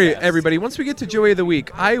Don't worry, podcast. everybody. Once we get to Joey of the Week,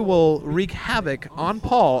 I will wreak havoc on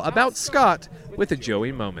Paul about Scott with a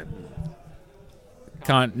Joey moment.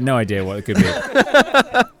 No idea what it could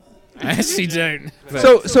be. I actually don't.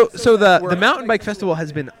 But So the mountain bike festival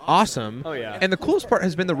has been awesome. Oh, yeah. And the coolest part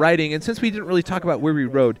has been the riding. And since we didn't really talk about where we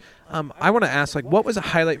rode, I want to ask, like, what was a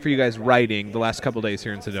highlight for you guys riding the last couple days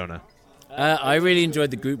here in Sedona? I really enjoyed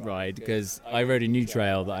the group ride because I rode a new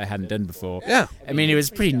trail that I hadn't done before. Yeah. I mean, it was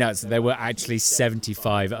pretty nuts. There were actually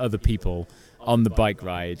 75 other people on the bike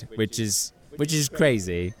ride, which is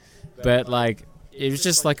crazy. But like, it was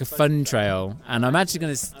just like a fun trail, and I'm actually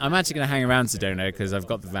gonna hang around Sedona because I've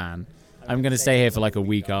got the van. I'm gonna stay here for like a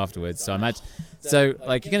week afterwards. So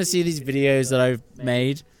like you're gonna see these videos that I've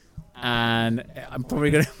made, and I'm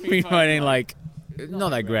probably gonna be riding like not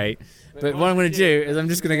that great. But what I'm going to do is I'm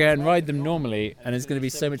just going to go out and ride them normally, and it's going to be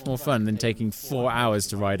so much more fun than taking 4 hours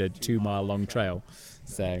to ride a 2-mile long trail.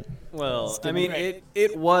 So, well, I mean,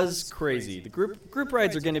 it was crazy. The group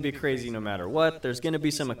rides are going to be crazy no matter what. There's going to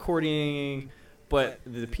be some accordioning, but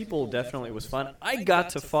the people definitely was fun. I got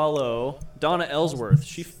to follow Donna Ellsworth.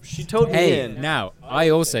 She towed me in. Now I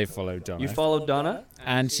also followed Donna. You followed Donna,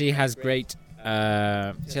 and she has great. She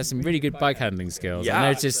has some really good bike handling skills. Yeah.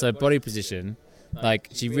 I noticed her body position. Like,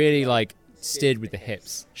 she really, like, steered with the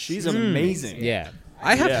hips. she's amazing. Yeah.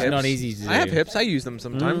 I have It's hips. not easy to do. I have hips. I use them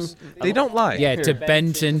sometimes. They don't lie. Yeah, to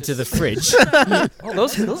bend into the fridge. Oh,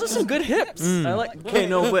 those are some good hips. I like. Okay,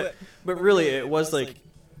 no, but really, it was like.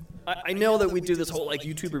 I know that we do this whole like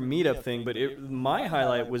YouTuber meetup thing, but my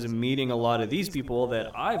highlight was meeting a lot of these people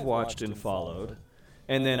that I've watched and followed,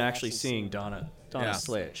 and then actually seeing Donna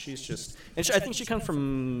slay it. She's just, and I think she comes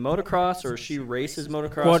from motocross, or she races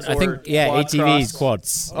motocross. Quad, I think, yeah, quad ATVs, cross.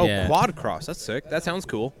 quads. Oh, yeah. quad cross. That's sick. That sounds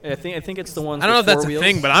cool. I think it's the one. I don't know if that's a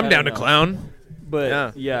thing, but I'm down to clown.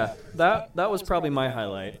 But yeah, that was probably my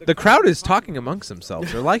highlight. The crowd is talking amongst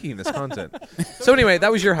themselves. They're liking this content. So anyway,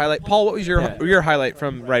 that was your highlight. Paul, what was your highlight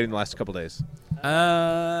from riding the last couple days?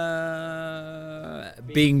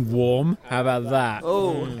 Being warm. How about that?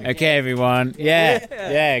 Oh. Okay, everyone.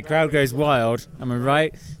 Yeah. Crowd goes wild. Am I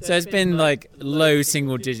right? So it's been like low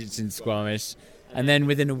single digits in Squamish, and then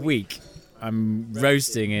within a week, I'm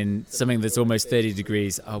roasting in something that's almost 30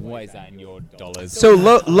 degrees. Oh, what is that in your dollars? So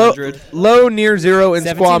low near zero in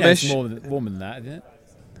 17, Squamish. that's warmer than that, isn't it?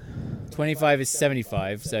 25 is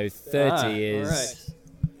 75, so 30 is... All right.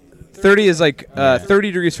 30 is like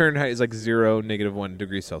 30 degrees Fahrenheit is like 0, -1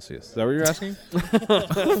 degrees Celsius. Is that what you're asking?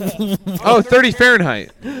 Oh, 30 Fahrenheit.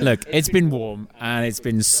 Look, it's been warm and it's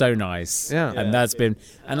been so nice. Yeah. And that's been,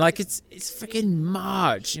 and like it's freaking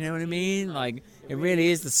March, you know what I mean? Like it really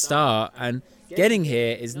is the start, and getting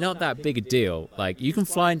here is not that big a deal. Like you can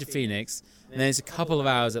fly into Phoenix and then it's a couple of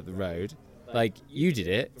hours up the road. Like you did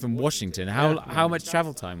it from Washington. How much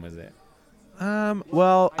travel time was it?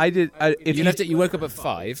 Well, I did. If You woke up at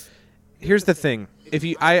 5. Here's the thing.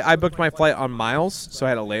 I booked my flight on miles, so I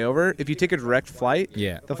had a layover. If you take a direct flight,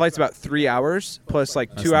 the flight's about 3 hours plus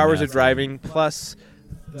like 2 hours of driving plus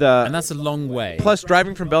and that's a long way. Plus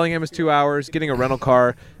driving from Bellingham is 2 hours. Getting a rental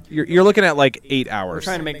car, you're looking at like 8 hours. We're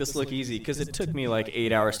trying to make this look easy because it took me like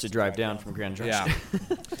 8 hours to drive down from Grand Junction.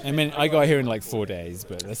 Yeah. I mean, I got here in like 4 days,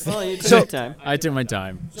 but that's Well, you took time. I took my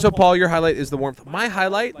time. So Paul, your highlight is the warmth. My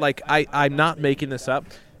highlight, like I'm not making this up.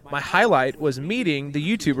 My highlight was meeting the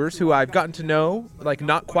YouTubers who I've gotten to know, like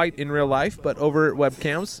not quite in real life, but over at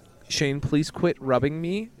webcams. Shane, please quit rubbing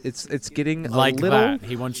me. It's getting like a little. that.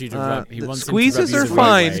 He wants you to rub. He wants squeezes him to rub are you the right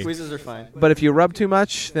fine. way. Squeezes are fine. But if you rub too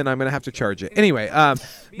much, then I'm going to have to charge it. Anyway,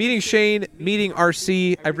 meeting Shane, meeting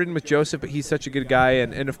RC. I've ridden with Joseph, but he's such a good guy.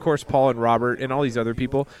 And of course, Paul and Robert and all these other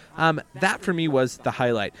people. That for me was the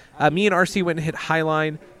highlight. Me and RC went and hit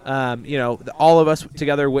Highline. All of us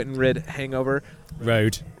together went and rid Hangover.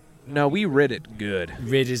 Road. No, we rid it good.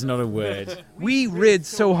 Rid is not a word. We rid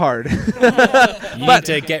so hard. You need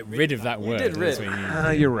to get rid of that word. did rid. That's what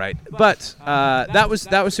you need. You're right. But that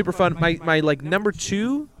was super fun. My like number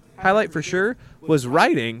 2 highlight for sure was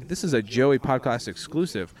riding. This is a Joey Podcast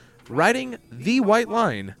exclusive. Riding the White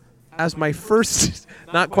Line as my first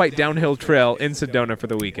not quite downhill trail in Sedona for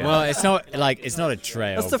the weekend. Well, it's not a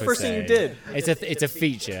trail. That's the per first se. thing you did. It's a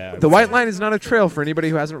feature. The White Line is not a trail for anybody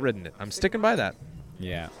who hasn't ridden it. I'm sticking by that.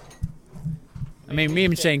 Yeah. I mean, me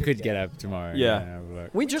and Shane could get up tomorrow. Yeah. have a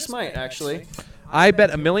look. We just might, actually. I bet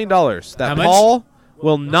 $1 million that How much? Paul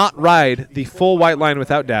will not ride the full White Line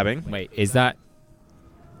without dabbing. Wait, is that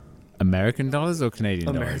American dollars or Canadian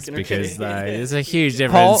American or dollars? Because Canadian. there's a huge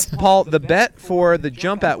difference. Paul, the bet for the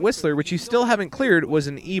jump at Whistler, which you still haven't cleared, was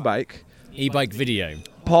an e-bike. E-bike video.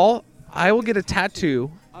 Paul, I will get a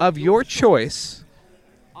tattoo of your choice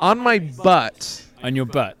on my butt. On your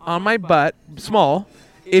butt. On my butt, small.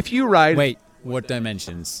 If you ride Wait, what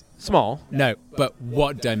dimensions? small. No, but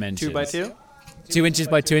what dimensions? 2x2? 2 inches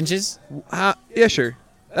by 2 inches? Yeah, sure.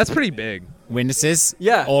 That's pretty big. witnesses.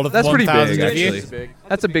 Yeah. All of That's pretty 1,000 big, of you. actually.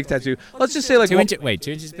 That's a big tattoo. Let's just say like 2 inches. Wait,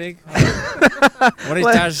 2 inches big? What is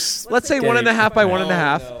Dash? let's say 1.5 by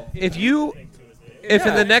 1.5. no. If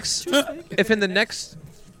in the next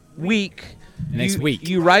week,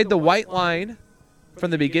 you ride the white line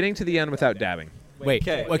from the beginning to the end without dabbing. Wait.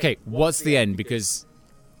 Okay. What's the end? Because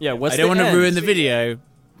Yeah, what's I don't the want to end? ruin the video,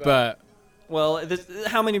 but Well,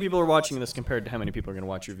 how many people are watching this compared to how many people are going to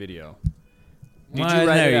watch your video? Did well, you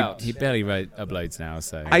write no, it out? he barely uploads now.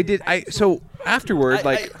 So So afterward,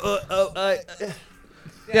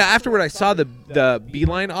 afterward I saw the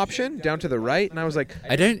beeline option down to the right, and I was like,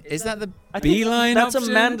 I don't. Is that the I think beeline That's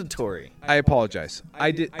option? a mandatory. I apologize.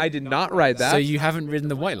 I did not ride that. So you haven't ridden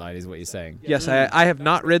the white line, is what you're saying? Yes, I have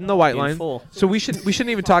not ridden the white In line. full. So we shouldn't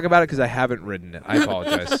even talk about it because I haven't ridden it. I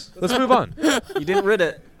apologize. Let's move on. You didn't rid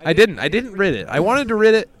it. I didn't rid it. I wanted to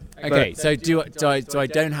rid it. Okay, so do I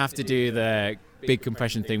don't have to do the big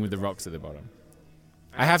compression thing with the rocks at the bottom?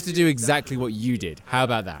 I have to do exactly what you did. How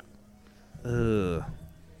about that? Ugh.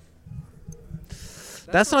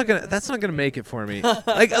 That's not gonna make it for me.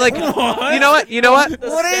 Like you know what?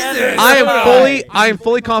 What is this? I am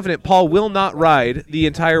fully confident Paul will not ride the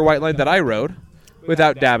entire white line that I rode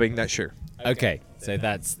without dabbing that shirt. Okay, so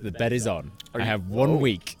the bet is on. I have 1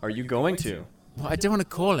 week. Are you going to? Well, I don't want to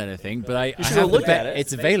call anything, but I should have go look the bet. at it.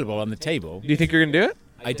 It's available on the table. Do you think you're gonna do it?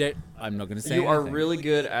 I'm not going to say You are anything. really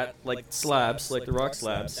good at like slabs, like the rock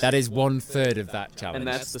slabs. That is 1/3 of that challenge. And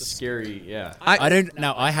that's the scary, yeah. I don't.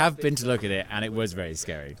 Now I have been to look at it, and it was very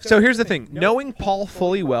scary. So here's the thing: knowing Paul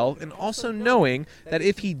fully well, and also knowing that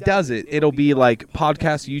if he does it, it'll be like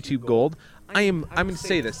podcast YouTube gold. I'm going to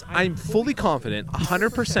say this: I'm fully confident,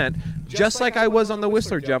 100%, just like I was on the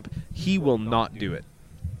Whistler jump, he will not do it.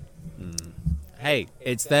 Hey,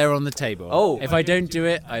 it's there on the table. Oh. If I don't do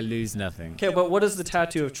it, I lose nothing. Okay, but what is the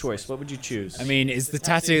tattoo of choice? What would you choose? I mean, it's the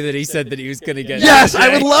tattoo that he said that he was going to get. Yes, I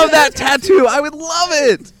would love that tattoo. I would love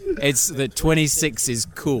it. It's that 26 is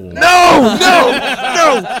cool. No.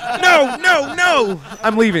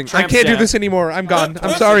 I'm leaving. I Tramp can't do stamp. this anymore. I'm gone.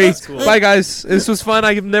 I'm sorry. That's cool. Bye, guys. This was fun.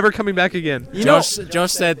 I'm never coming back again. Josh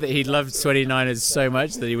said that he loved 29ers so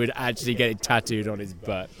much that he would actually get it tattooed on his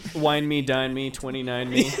butt. Wine me, dine me, 29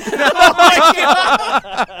 me.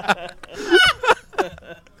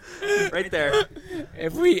 Right there.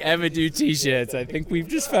 If we ever do t-shirts, I think we've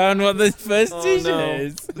just found what the first t-shirt no.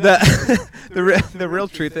 is. The real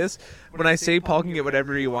truth is, when I say Paul can get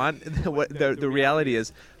whatever you want, the reality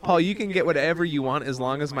is, Paul, you can get whatever you want as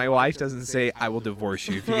long as my wife doesn't say, I will divorce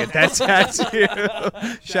you if you get that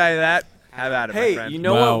tattoo. Shy of that, have at it, my Hey, friend. you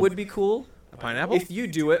know Wow. what would be cool? A pineapple? If you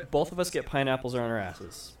do it, both of us get pineapples on our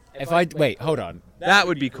asses. If I wait, hold on. That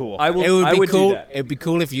would be cool. I will. It would I be would cool. do that. It'd be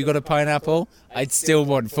cool if you got a pineapple. I'd still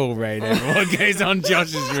want full reign over what goes on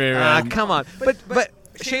Josh's rear end. Come on. But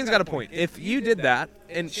Shane's got a point. If you did that,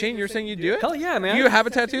 and Shane, you're saying you'd do it? Hell yeah, man. You have a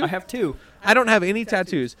tattoo? I have two. I don't have any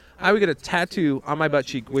tattoos. I would get a tattoo on my butt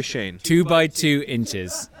cheek with Shane. 2 by 2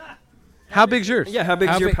 inches. How big's yours? Yeah, how big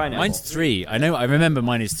is your big- pineapple? Mine's 3. I know. I remember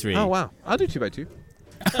mine is 3. Oh, wow. I'll do 2x2.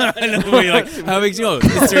 I know what you're like. How big's yours?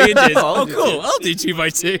 It's 3 inches. I'll Oh, do cool. I'll do 2 by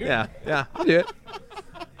 2. Yeah, I'll do it.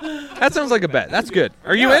 That sounds like a bet. That's good.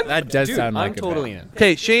 Are you in? That does Dude, sound like I'm totally a bet. in.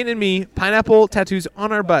 Okay, Shane and me, pineapple tattoos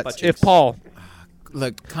on our butts. Butt cheeks. If Paul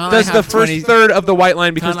Look, can't does I the have first 20 third of the white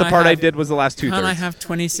line because Can't the I part I have- did was the last 2/3. Can I have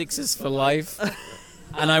 26s for life?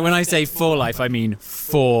 And when I say for life, I mean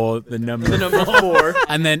for the number. The number 4.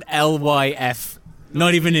 And then LYF.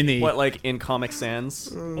 Not even an E. What, like in Comic Sans?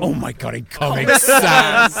 Oh my god, in Comic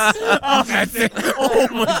Sans. Oh, that's it. Oh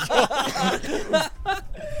my god.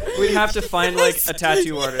 We'd have to find like a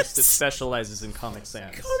tattoo artist that specializes in Comic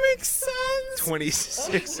Sans. Comic Sans.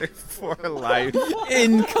 26 for life.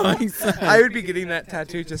 In Comic Sans. I would be getting that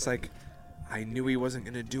tattoo just like, I knew he wasn't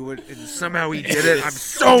going to do it, and somehow he did it. I'm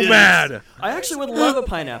so mad. I actually would love a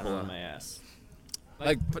pineapple on my ass.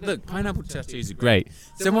 Like, but look, pineapple tattoos are great.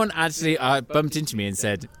 Someone actually bumped into me and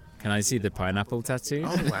said, "Can I see the pineapple tattoo?"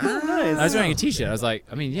 Oh, wow. I was wearing a T-shirt. I was like,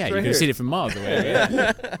 I mean, yeah, you right could have here. seen it from miles away.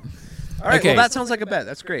 Yeah. All right, Okay. well, that sounds like a bet.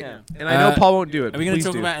 That's great. Yeah. And I know Paul won't do it. Are we going Please to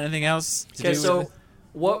talk do. about anything else? to Okay, do so with it?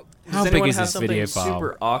 what? How Does big anyone is have this something video file?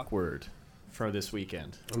 super awkward for this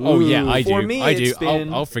weekend? Oh yeah, I do. For me, I do. it's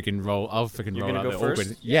been- I'll freaking roll. I'll freaking You're roll gonna out go the awkward.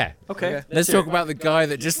 first? Yeah. Okay. Let's talk about the guy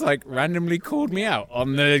that just like randomly called me out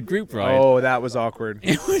on the group ride. Oh, that was awkward.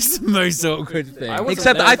 It was the most awkward thing. I wasn't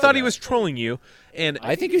Except there I for thought he that. was trolling you, and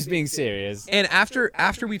I think he was being serious. after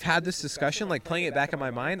we've had this discussion, like playing it back in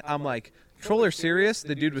my mind, I'm like, troll or serious?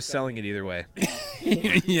 The dude was selling it either way.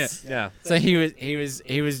 Yeah. Yeah. So he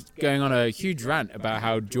was going on a huge rant about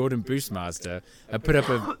how Jordan Boostmaster had put up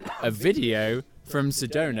a video from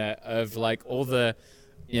Sedona of like all the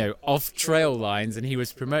off trail lines, and he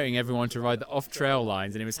was promoting everyone to ride the off trail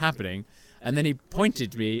lines, and it was happening. And then he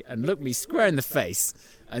pointed to me and looked me square in the face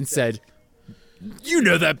and said, "You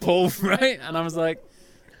know that, Paul, right?" And I was like,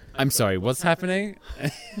 "I'm sorry, what's happening?"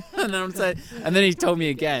 and then he told me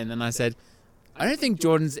again, and I said, "I don't think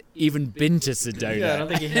Jordan's even been to Sedona." Yeah, I don't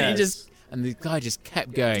think he has. And the guy just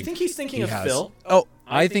kept going. Do you think he's thinking of Phil? Oh,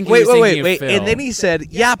 I think he was thinking of Phil. And then he said,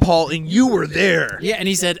 "Yeah, Paul, and you were there." Yeah, and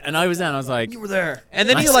he said, and I was there, and I was like, You were there. And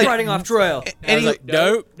then I he was like riding off trail. and he was like,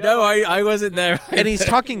 no, I wasn't there. and he's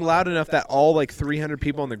talking loud enough that all like 300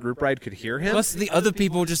 people on the group ride could hear him. Plus the other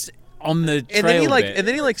people just on the trail And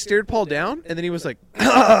then he bit. stared Paul down, and then he was like, and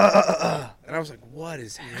I was like, "What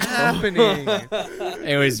is happening?"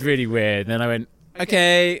 It was really weird. Then I went,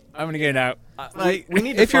 okay, I'm gonna go now. We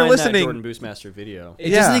need to if you're find listening- that Jordan Boostmaster video. It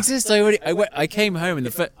Yeah. doesn't exist. I came home and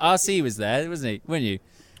the RC was there, wasn't he? Weren't you?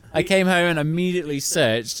 I came home and immediately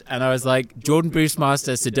searched, and I was like, Jordan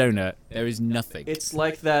Boostmaster Sedona. There is nothing. It's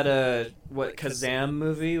like that Kazam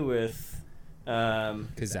movie with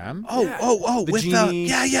Kazam? Oh, The with genie.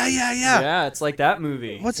 yeah. yeah, it's like that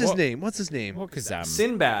movie. What's his name? What's his name? What Kazam?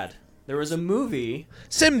 Sinbad. There was a movie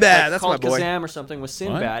Sinbad. That's my called boy. Kazam or something with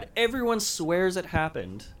Sinbad. Everyone swears it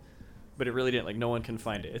happened, but it really didn't. Like no one can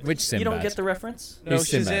find it. Which You don't Sinbad? get the reference? No, Who's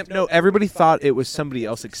Sinbad? No, everybody thought it was somebody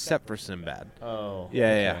else except for Sinbad. Oh.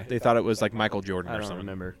 Yeah. okay. They thought it was like Michael Jordan I or don't something.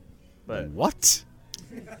 remember, but What?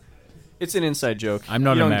 it's an inside joke. I'm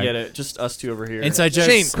not You don't American. get it. Just us two over here. Inside jokes.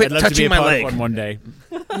 Shane, quit I'd love to be touching a my part leg. of one day.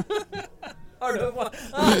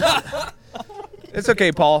 It's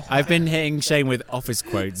okay, Paul. I've been hitting Shane with office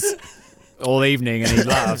quotes all evening, and he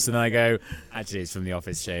laughs, and I go, actually, it's from The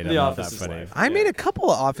Office, Shane. The I'm not Office that is funny. life. I made a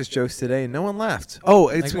couple of office jokes today, and no one laughed. Oh,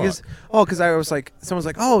 it's Like because because I was like, someone's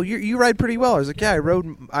like, "Oh, you ride pretty well." I was like, "Yeah, I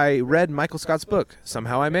read Michael Scott's book.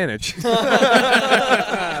 Somehow I manage." That's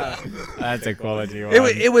a quality one.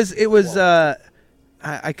 It was. I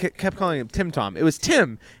kept calling him Tim Tom. It was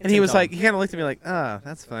Tim, and he Tim was Tom. like, he kind of looked at me like,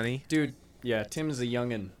 that's funny. Dude, yeah, Tim's a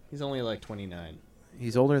youngin'. He's only like 29.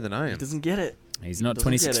 He's older than I He am. doesn't get it. He's not Doesn't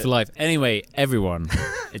 26 get for it. life. Anyway, everyone,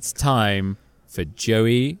 it's time for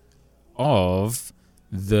Joey of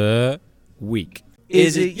the Week.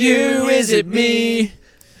 Is it you? Is it me?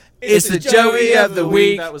 It's the Joey of the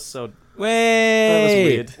Week. That was so... Wait.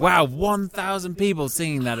 weird. Wow, 1,000 people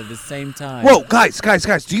singing that at the same time. Whoa, guys!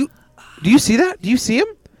 Do you see that? Do you see him?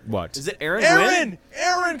 What? Is it Aaron Gwynn?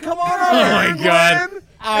 Aaron, come on Oh my God.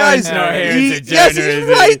 Guys, not here. It's a yes, donor, he's is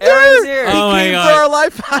he? right there. Aaron's here. Oh my Came God. for our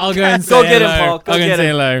life I'll go and podcast. say Go get him, hello. Paul. Go I'll go and get say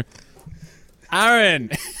him. hello. Aaron.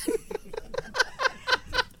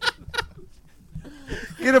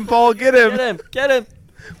 Get him, Paul. Get him. Get him. Get him.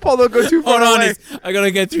 Paul, don't go too far Hold on. away. I got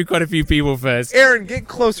to get through quite a few people first. Aaron, get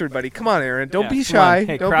closer, buddy. Come on, Aaron. Don't Yeah, be come on. shy.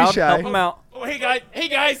 Hey, Don't crowd, be shy. help him out. Oh, hey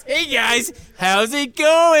guys, how's it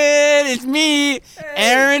going? It's me,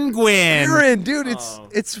 Aaron Gwynn. Aaron, dude, Oh.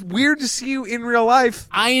 it's weird to see you in real life.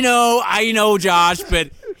 I know, Josh,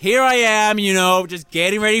 but here I am, just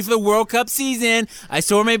getting ready for the World Cup season. I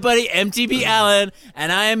saw my buddy MTB Allen,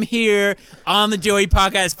 and I am here on the Joey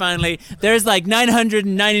podcast finally. There's like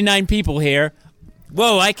 999 people here.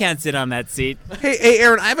 Whoa, I can't sit on that seat. Hey,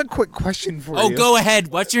 Aaron, I have a quick question for you. Oh, go ahead.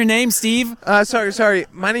 What's your name, Steve? Sorry.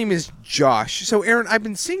 My name is Josh. So, Aaron, I've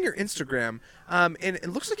been seeing your Instagram, and it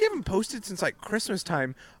looks like you haven't posted since like Christmas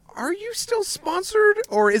time. Are you still sponsored,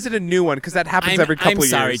 or is it a new one? Because that happens every couple I'm years.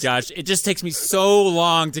 sorry, Josh. It just takes me so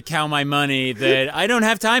long to count my money that I don't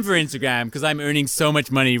have time for Instagram because I'm earning so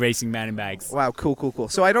much money racing mountain bikes. Wow, cool.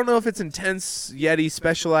 So I don't know if it's intense, Yeti,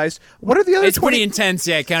 specialized. What are the other It's 20? pretty intense,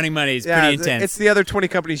 yeah. Counting money is Yeah, pretty intense. it's the other 20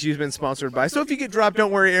 companies you've been sponsored by. So if you get dropped,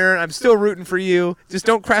 don't worry, Aaron. I'm still rooting for you. Just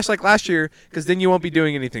don't crash like last year, because then you won't be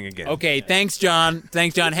doing anything again. Okay, thanks, John.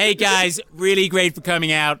 Hey, guys, really great for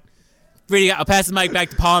coming out. I'll pass the mic back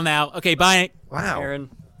to Paul now. Okay, bye. Wow. Aaron,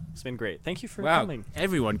 it's been great. Thank you for Wow, coming.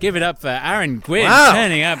 everyone, give it up for Aaron Gwynn Wow.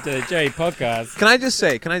 turning up to the Joey podcast. Can I just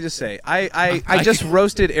say, I just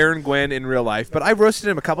roasted Aaron Gwynn in real life, but I roasted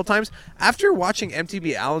him a couple times. After watching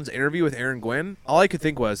MTB Allen's interview with Aaron Gwynn, all I could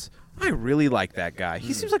think was, I really like that guy.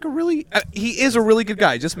 He seems like he is a really good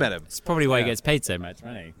guy. I just met him. That's probably why he gets paid so much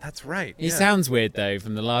money. That's right. He yeah. sounds weird, though,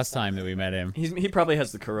 from the last time that we met him. He probably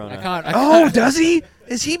has the corona. I Oh, can't. does he?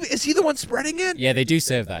 Is he the one spreading it? Yeah, they do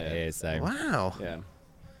serve that here, so Wow. Yeah.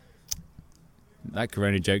 that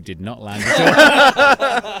Corona joke did not land at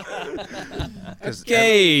all.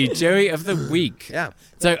 Okay, Joey of the Week. Yeah.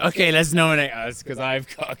 So, okay, let's nominate us because I've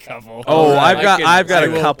got a couple. Oh, Alright, I've got I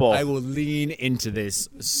a will- couple. I will lean into this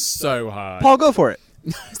so hard. Paul, go for it.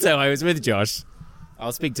 So I was with Josh.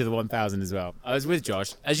 I'll speak to the 1,000 as well. I was with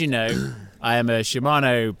Josh. As you know, I am a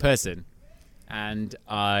Shimano person. and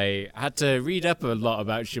I had to read up a lot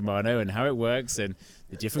about Shimano and how it works and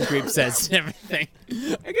the different group sets and everything.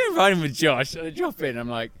 I go riding with Josh, and I drop in. I'm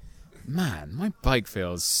like, man, my bike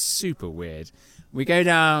feels super weird. We go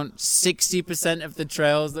down 60% of the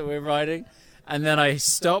trails that we're riding, and then I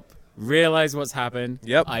stop, realize what's happened.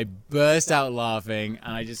 Yep. I burst out laughing,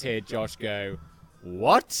 and I just hear Josh go,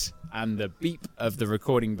 "What?" and the beep of the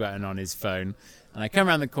recording button on his phone. And I come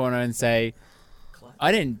around the corner and say,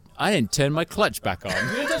 I didn't turn my clutch back on.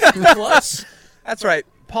 Clutch? That's right.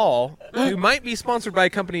 Paul, who might be sponsored by a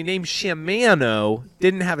company named Shimano,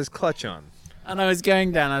 didn't have his clutch on. And I was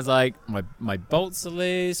going down, I was like, my bolts are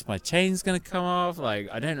loose, my chain's going to come off, like,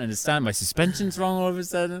 I don't understand, my suspension's wrong all of a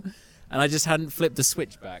sudden. And I just hadn't flipped the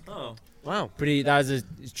switch back. Oh. Wow. That was a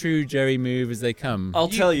true Joey move as they come. I'll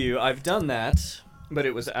tell you, I've done that, but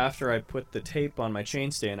it was after I put the tape on my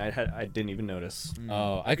chainstay, and I didn't even notice.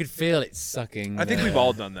 Oh, I could feel it sucking. I think we've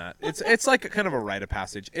all done that. It's like a kind of a rite of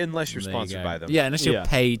passage, unless you're There you sponsored go. by them. Yeah, unless you're Yeah.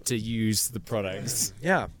 paid to use the products.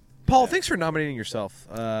 Yeah. Paul, thanks for nominating yourself.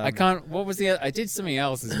 I can't, what was the, I did something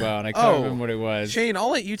else as well, and I can't remember what it was. Shane,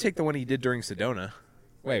 I'll let you take the one he did during Sedona.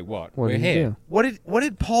 Wait, what? What We're did you here. do? What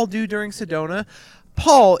did Paul do during Sedona?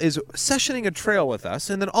 Paul is sessioning a trail with us,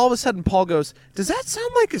 and then all of a sudden Paul goes, "Does that sound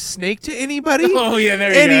like a snake to anybody?" Oh, yeah,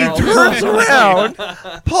 there and you go. he turns around.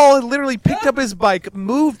 Paul had literally picked up his bike,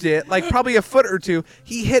 moved it like probably a foot or two.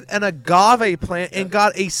 He hit an agave plant and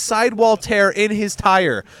got a sidewall tear in his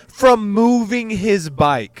tire from moving his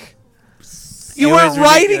bike. You It weren't was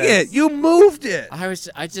riding ridiculous. it. You moved it.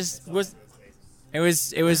 It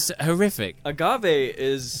was horrific. Agave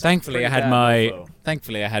is. Thankfully, pretty I had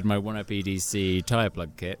bad my mofo. 1UP EDC tire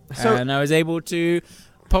plug kit, So- and I was able to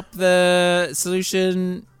pop the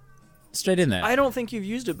solution straight in there. I don't think you've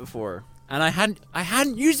used it before. And I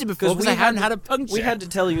hadn't used it before because we I hadn't had- had a puncture. We had to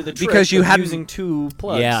tell you the trick Because you of hadn't- using two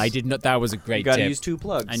plugs. Yeah, I did not. That was a great You got to tip. use two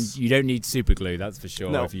plugs. And you don't need super glue, that's for sure.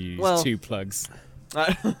 No. If you use Well- two plugs.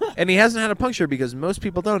 And he hasn't had a puncture because most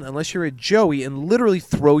people don't, unless you're a Joey and literally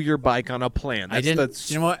throw your bike on a plant. I That's didn't.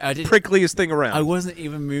 the You know what? I didn't. prickliest thing around. I wasn't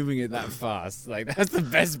even moving it that fast. Like that's the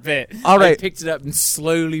best bit. All right. I picked it up and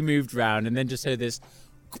slowly moved round, and then just heard this.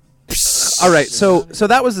 All right, so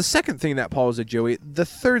that was the second thing that Paul was a Joey. The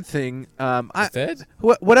third thing, Third?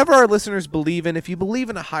 whatever our listeners believe in, if you believe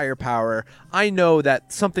in a higher power, I know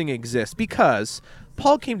that something exists because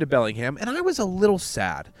Paul came to Bellingham, and I was a little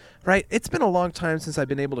sad. Right? It's been a long time since I've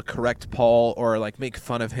been able to correct Paul or like make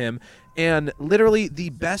fun of him, and literally the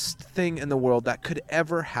best thing in the world that could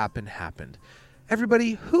ever happen happened.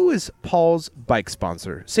 Everybody, who is Paul's bike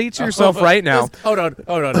sponsor? Say it to yourself right now. Hold on.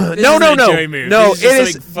 No, This no, isn't a no, Joey move. no. This It just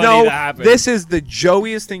is something funny no. that happened. This is the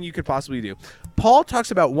Joeyest thing you could possibly do. Paul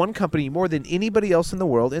talks about one company more than anybody else in the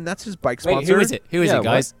world, and that's his bike Wait, sponsor. who is it? Who is Yeah, it,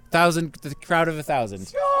 guys? The crowd of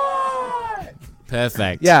 1,000.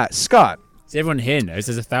 Perfect. Yeah, Scott. So everyone here knows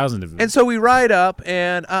there's 1,000 of them. And so we ride up,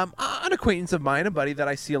 and an acquaintance of mine, a buddy that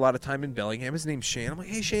I see a lot of time in Bellingham, his name's Shane. I'm like,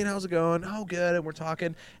 "Hey, Shane, how's it going?" "Oh, good." And we're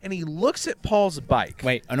talking, and he looks at Paul's bike.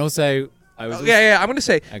 Wait, and also I was. Oh, yeah. I'm going to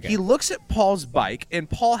say Okay. he looks at Paul's bike, and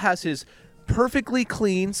Paul has his perfectly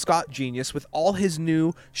clean Scott Genius with all his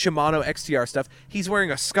new Shimano XTR stuff. He's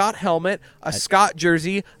wearing a Scott helmet, a Scott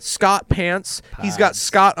jersey, Scott pants. He's got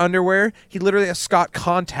Scott underwear. He literally has Scott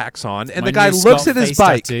contacts on. And My the guy new looks Scott at his face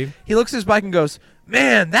bike. tattoo. He looks at his bike and goes,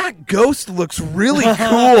 "Man, that Ghost looks really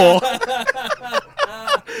cool."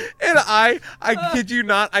 And I kid you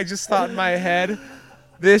not, I just thought in my head,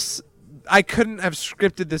 I couldn't have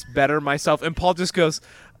scripted this better myself. And Paul just goes,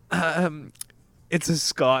 "It's a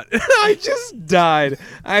Scott." I just died.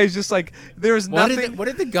 I was just like, there was What nothing.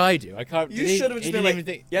 did the guy do? I can't. You should have just been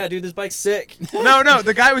like, "Yeah, dude, this bike's sick." No,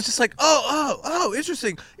 the guy was just like, oh,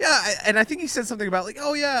 interesting. Yeah, and I think he said something about like,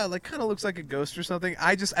 "Oh yeah, like kind of looks like a ghost or something."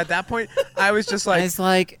 I just, at that point, I was just like, It's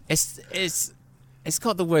like it's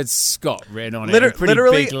got the word Scott written on it Liter- in pretty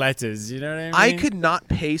literally, big letters. You know what I mean? I could not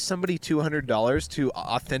pay somebody $200 to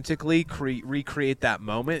authentically recreate that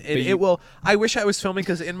moment. I wish I was filming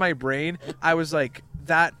because in my brain I was like,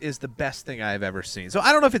 that is the best thing I've ever seen. So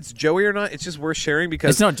I don't know if it's Joey or not. It's just worth sharing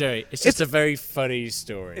because It's not Joey. It's just a very funny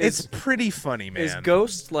story. it's pretty funny, man. Is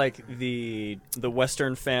Ghost like the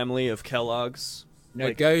Western family of Kellogg's? no,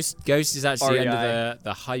 like, Ghost is actually REI. under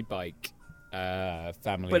the high bike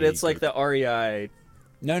family. but it's like group. the REI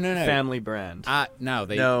no family brand. No,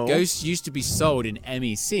 No. Ghost used to be sold in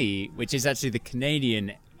MEC, which is actually the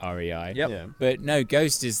Canadian REI. Yep. Yeah. But no,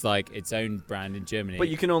 Ghost is like its own brand in Germany. But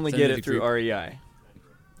you can only It's get under it the through group. REI.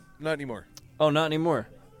 Not anymore. Oh, not anymore.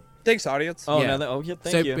 Thanks, audience. Oh, Yeah. yeah,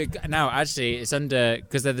 thank you. But now, actually, it's under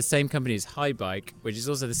because they're the same company as High Bike, which is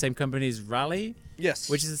also the same company as Rally, Yes.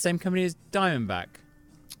 which is the same company as Diamondback.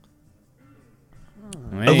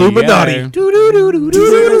 There you Illuminati. go.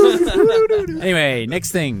 Anyway,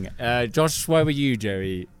 next thing. Josh, why were you,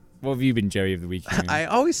 Joey? What have you been Joey of the week? I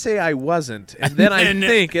always say I wasn't, and then I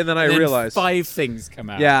think, and then I realize. 5 things come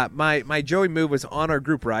out. Yeah, my Joey move was on our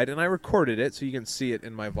group ride, and I recorded it, so you can see it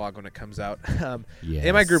in my vlog when it comes out.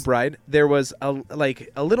 In my group ride, there was a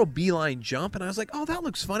little beeline jump, and I was like, oh, that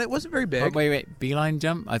looks fun. It wasn't very big. Oh, wait. Beeline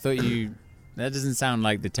jump? I thought you... That doesn't sound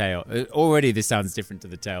like the tail. Already, this sounds different to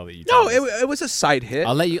the tail that you No, told us. it was a side hit.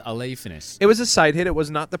 I'll let you finish. It was a side hit. It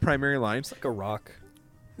was not the primary line. It's like a rock.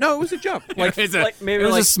 No, it was a jump. Like maybe it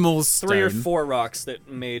was like a small stone. 3 or 4 rocks that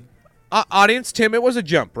made. Audience, Tim, it was a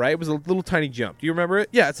jump, right? It was a little tiny jump. Do you remember it?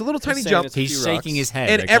 Yeah, it's a little tiny jump. it's a He's few shaking rocks. his head.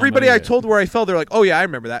 And can't everybody believe I it. told where I fell, they're like, "Oh yeah, I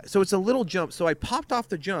remember that." So it's a little jump. So I popped off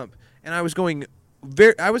the jump, and I was going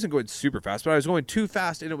I wasn't going super fast, but I was going too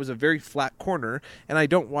fast, and it was a very flat corner. And I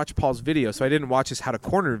don't watch Paul's video, so I didn't watch his how to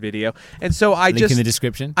corner video. And so I Link in the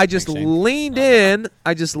description. I just Thanks, Shane. leaned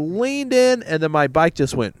in. and then my bike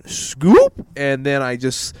just went scoop, and then I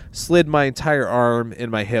just slid my entire arm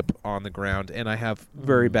and my hip on the ground, and I have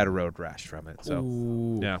very bad road rash from it. So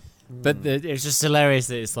Ooh. yeah. But it's just hilarious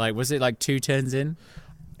that it's like, was it like 2 turns in?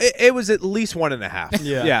 It was at least 1.5.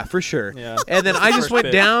 Yeah. For sure. Yeah. And then I just First went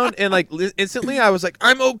bit. down, and like instantly I was like,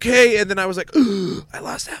 I'm okay. And then I was like, I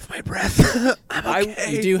lost half my breath. I'm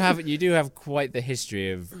okay. You do have quite the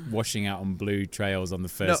history of washing out on blue trails on the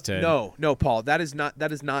first turn. No, Paul. That is not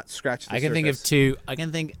scratch the I can think of surface. 2. I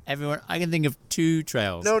can think of 2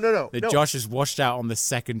 trails. No. That no. Josh has washed out on the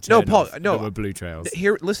second turn. No, Paul, no. That were blue trails.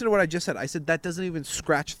 Here, listen to what I just said. I said that doesn't even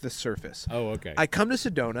scratch the surface. Oh, okay. I come to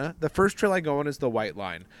Sedona. The first trail I go on is the white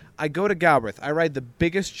line. I go to Galbraith. I ride the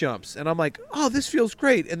biggest jumps, and I'm like, oh, this feels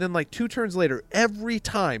great. And then like 2 turns later, every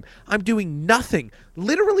time I'm doing nothing,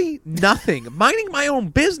 literally nothing, minding my own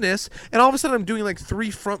business, and all of a sudden I'm doing like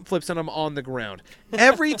 3 front flips and I'm on the ground.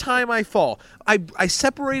 Every time I fall, I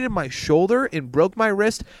separated my shoulder and broke my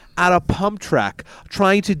wrist at a pump track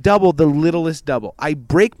trying to double the littlest double. I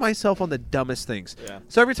break myself on the dumbest things. Yeah.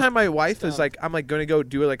 So every time my wife is like, I'm like going to go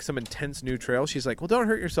do like some intense new trail, she's like, well, don't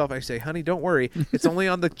hurt yourself. I say, honey, don't worry. It's only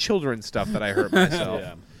on the children's stuff that I hurt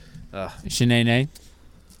myself. Shanae.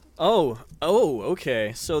 Oh,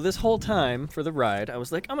 okay. So this whole time for the ride, I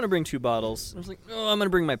was like, I'm going to bring 2 bottles. I was like, oh, I'm going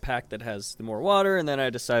to bring my pack that has the more water, and then I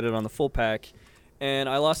decided on the full pack, and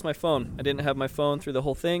I lost my phone. I didn't have my phone through the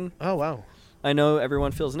whole thing. Oh, wow. I know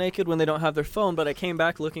everyone feels naked when they don't have their phone, but I came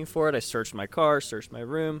back looking for it. I searched my car, searched my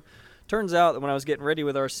room. Turns out that when I was getting ready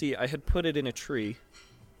with RC, I had put it in a tree.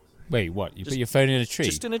 Wait, what? You put your phone in a tree?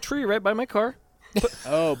 Just in a tree right by my car.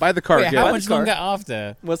 Oh, by the car. Wait, yeah. how much longer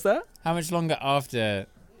after? What's that? How much longer after?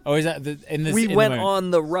 Oh, is that in the? We in went the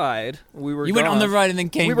on the ride. We were. You went on the ride and then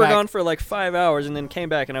came back. We were gone for like 5 hours and then came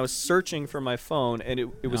back, and I was searching for my phone, and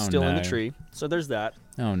it was Oh, still in the no. tree. So there's that.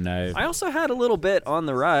 Oh no! I also had a little bit on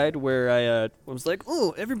the ride where I was like,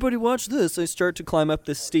 "Oh, everybody watch this!" I start to climb up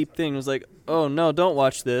this steep thing. I was like, "Oh no, don't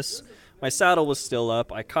watch this!" My saddle was still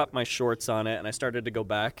up. I caught my shorts on it, and I started to go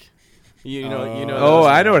back. You know. Oh,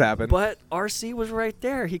 I know what happened. But RC was right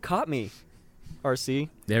there. He caught me. RC.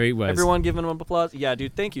 There he was. Everyone giving him applause. Yeah,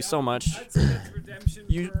 dude. Thank you so much.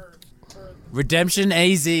 Redemption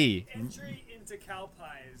AZ. Entry into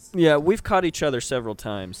Calpies. Yeah, we've caught each other several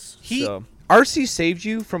times. so. RC saved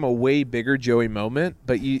you from a way bigger Joey moment,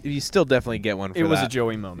 but you still definitely get one for It was that. a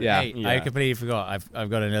Joey moment. Yeah. Hey, I completely forgot. I've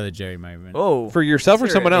got another Joey moment. Oh. For yourself or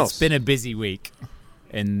Sure, someone else? It's been a busy week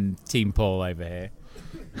in Team Paul over here.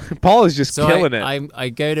 Paul is just So killing it. I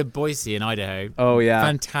go to Boise in Idaho. Oh, yeah.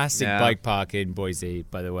 Fantastic Yeah. bike park in Boise,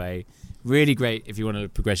 by the way. Really great if you want to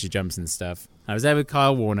progress your jumps and stuff. I was there with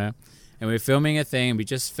Kyle Warner, and we were filming a thing. We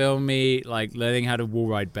just filmed me like learning how to wall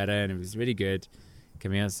ride better, and it was really good.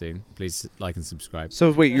 Coming out soon. Please like and subscribe. So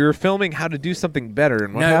wait, you were filming how to do something better,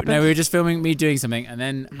 and what happened? No, we were just filming me doing something, and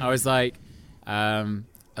then I was like,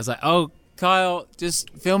 oh, Kyle, just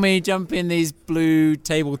film me jumping these blue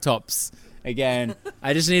tabletops again.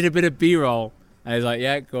 I just need a bit of B-roll. And I was like,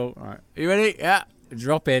 yeah, cool. All right. You ready? Yeah.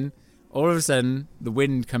 Drop in. All of a sudden, the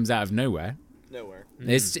wind comes out of nowhere. Nowhere.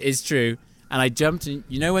 It's true. And I jumped, and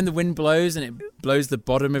you know when the wind blows and it blows the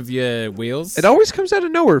bottom of your wheels? It always comes out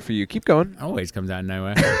of nowhere for you. Keep going. Always comes out of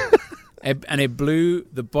nowhere. And it blew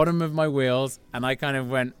the bottom of my wheels, and I kind of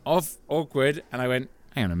went off awkward, and I went,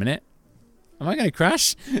 hang on a minute. Am I going to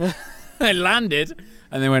crash? I landed,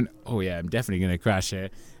 and then went, oh yeah, I'm definitely going to crash here.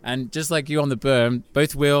 And just like you on the berm,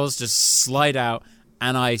 both wheels just slide out,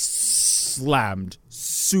 and I slammed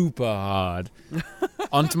super hard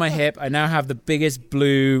onto my hip. I now have the biggest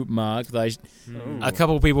blue mark that a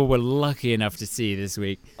couple of people were lucky enough to see this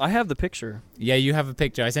week. I have the picture. Yeah, you have a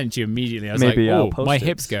picture. I sent it to you immediately. I was Maybe like, I'll oh, post my it.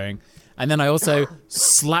 hip's going. And then I also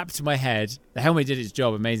slapped my head. The helmet did its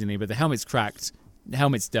job amazingly, but the helmet's cracked. The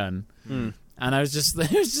helmet's done. And I was just,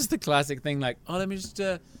 it was just the classic thing like, oh, let me just,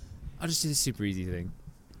 I'll just do the super easy thing.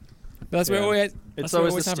 But that's where it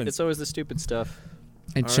always happens. It's always the stupid stuff.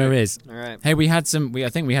 It sure is. All right. Hey, we had some, I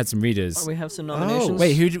think we had some readers. Oh, we have some nominations.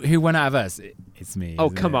 Wait, who won out of us? It's me. Oh,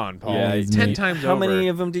 isn't come it? on, Paul. Yeah, It's it's 10 me. times How over. many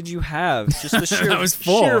of them did you have? Just the sheer, That was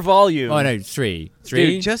 4. sheer volume. Oh, no, 3.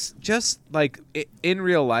 Dude, just like in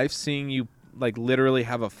real life, seeing you like literally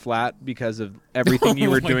have a flat because of everything you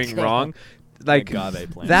Oh were my doing God. wrong. Like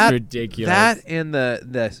Agave plant. that, ridiculous. that and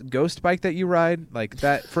the ghost bike that you ride, like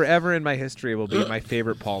that forever in my history will be my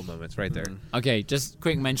favorite Paul moments right there. Okay, just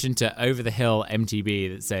quick mention to Over the Hill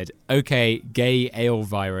MTB that said, okay, gay ale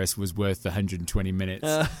virus was worth the 120 minutes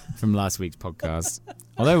from last week's podcast.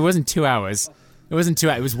 Although it wasn't 2 hours. It wasn't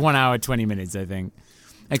 2 hours. It was 1 hour, 20 minutes, I think.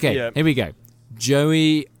 Okay, Yep. Here we go.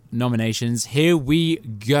 Joey nominations. Here we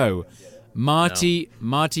go. Marty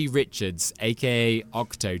Richards, a.k.a.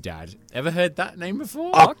 Octodad. Ever heard that name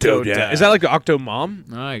before? Octodad. Is that like an Octomom?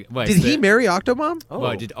 Oh, well, Did it's he the- marry Octomom?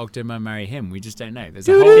 Well, did Octomom marry him? We just don't know. There's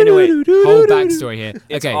a whole backstory here.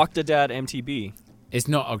 It's Okay, Octodad MTB. it's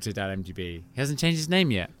not Octodad MTB. He hasn't changed his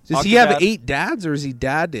name yet. Does he have Octodad. 8 dads, or is he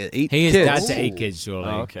dad to 8 He is kids? dad to 8 kids, surely.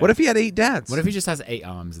 Oh, okay. What if he had 8 dads? What if he just has 8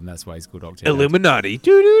 arms and that's why he's called Octodad? Illuminati?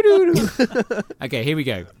 Doo-doo-doo-doo. Okay, here we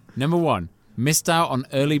go. Number 1. Missed out on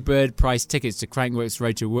early bird price tickets to Crankworx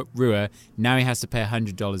Road to Rua. Now he has to pay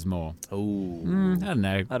 $100 more. Ooh. I don't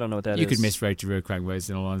know. I don't know what that is. You could miss Road to Rua Crankworx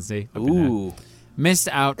in all honesty. I've been there. Ooh. Missed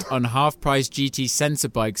out on half-price GT sensor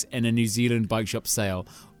bikes in a New Zealand bike shop sale.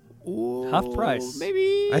 Half price.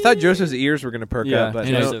 Maybe. I thought Joseph's ears were going to perk Yeah, up, but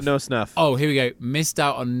Joseph. no snuff. Oh, here we go. Missed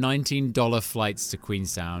out on $19 flights to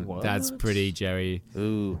Queenstown. That's pretty, Joey.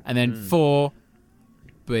 Ooh. And then 4,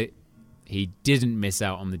 but he didn't miss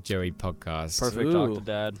out on the Joey podcast. Perfect Ooh.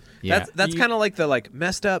 Octodad. Yeah. That's kind of like the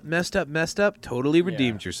messed up, totally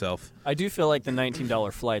redeemed yourself. I do feel like the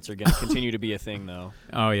 $19 flights are going to continue to be a thing, though.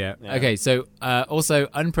 Oh, yeah. Yeah. Okay, so also,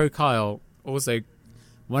 Unpro Kyle also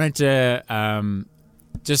wanted to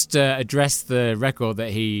just address the record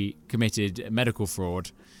that he committed medical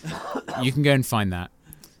fraud. You can go and find that.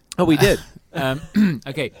 Oh, we did.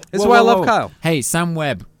 Okay. This is why I love Kyle. Hey, Sam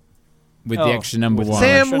Webb with the Oh, extra number with 1.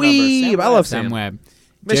 Sam Extra number. Weeb. Sam I love Sam Sam. Webb.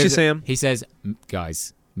 Miss you, Joseph- Sam. He says,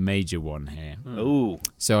 guys, major one here. Ooh.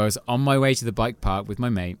 So I was on my way to the bike park with my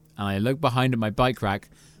mate, and I looked behind at my bike rack.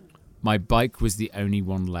 My bike was the only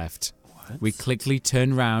one left. We quickly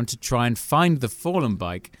turned round to try and find the fallen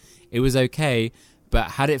bike. It was okay,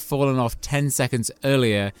 but had it fallen off 10 seconds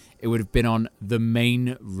earlier, it would have been on the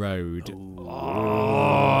main road.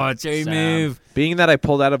 Oh, Joey move. Being that I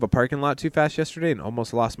pulled out of a parking lot too fast yesterday and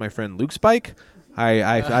almost lost my friend Luke's bike,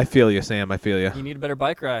 I feel you, Sam. I feel you. You need a better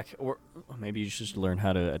bike rack, or maybe you should just learn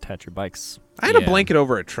how to attach your bikes. I had a Yeah. blanket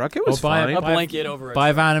over a truck. It was Or buy a- fine. A blanket over it. Buy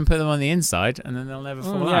a van and put them on the inside, and then they'll never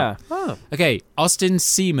fall Yeah. out. Oh. Okay, Austin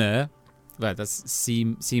Seymour. Right, that's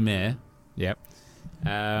Seymour. Yep.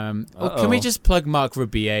 Or can we just plug Mark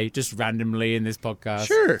Rabier just randomly in this podcast?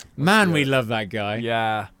 Sure. Man, we love that guy.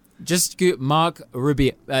 Yeah. Just go Mark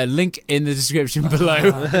Rabier. Link in the description below.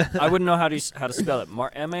 I wouldn't know how to spell it.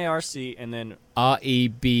 M-A-R-C and then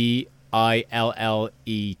Rebillet.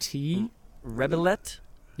 Rebellet.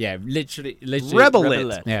 Yeah, literally.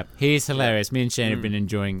 Rebellet. Yeah, he's hilarious. Me and Shane have been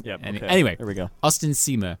enjoying. Yep. any- Okay. Anyway, There we go. Austin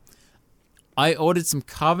Seymour. I ordered some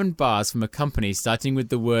carbon bars from a company starting with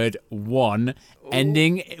the word 1,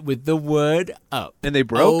 ending with the word up. And they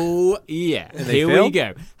broke? Oh, yeah. And they Here we failed?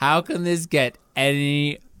 go. How can this get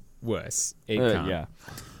any worse? It can't. Yeah.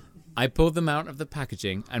 I pulled them out of the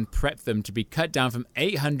packaging and prepped them to be cut down from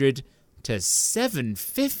 800 to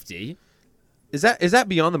 750. Is that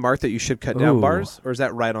beyond the mark that you should cut down Ooh. bars, or is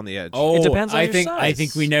that right on the edge? Oh, It depends on I your think I size.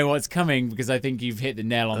 think we know what's coming because I think you've hit the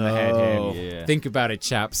nail on the head Oh. here. Yeah. Think about it,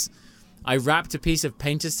 chaps. I wrapped a piece of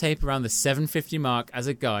painter's tape around the 750 mark as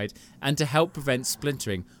a guide and to help prevent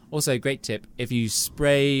splintering. Also, great tip, if you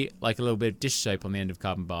spray like a little bit of dish soap on the end of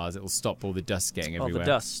carbon bars, it will stop all the dust getting All everywhere.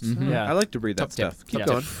 the dust. Mm-hmm. Yeah. I like to read that Top tip. stuff. Keep Yeah.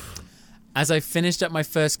 going. As I finished up my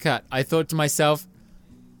first cut, I thought to myself,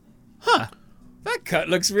 that cut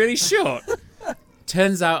looks really short.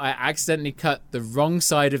 Turns out I accidentally cut the wrong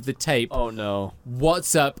side of the tape. Oh no.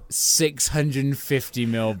 What's up, 650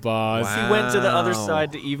 mil bars? Wow. He went to the other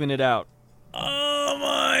side to even it out. Oh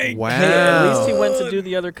my bike. Wow. Hey, at least he went to do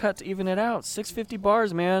the other cut to even it out. 650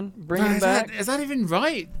 bars, man. Bring him back. Is that even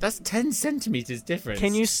right? That's 10 centimeters difference.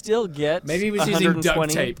 Can you still get Maybe he was using duct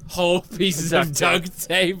 120? tape. Whole pieces of duct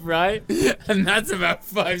tape, right? And that's about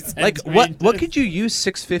 5 Like centimeters. what could you use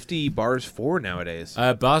 650 bars for nowadays?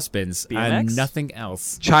 Bar spins and BMX? nothing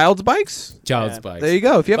else. Child's bikes? Child's Yeah. bikes. There you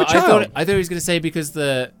go. If you have But a child. I thought he was going to say because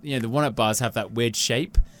the one-up bars have that weird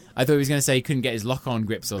shape. I thought he was going to say he couldn't get his lock-on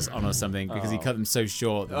grips on or something because he cut them so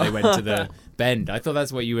short that they went to the bend. I thought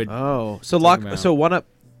that's what you would. Oh, so about. one up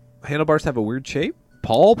handlebars have a weird shape?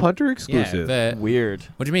 Paul Punter exclusive. Yeah, Weird.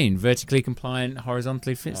 what do you mean? Vertically compliant,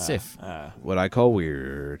 horizontally stiff. What I call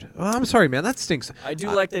weird. Oh, I'm sorry, man. That stinks. I do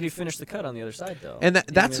like that he finished the cut on the other side, though. And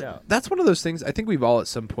Evening it out. that's one of those things. I think we've all at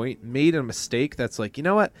some point made a mistake. That's like, you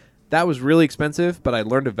know what? That was really expensive, but I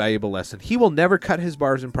learned a valuable lesson. He will never cut his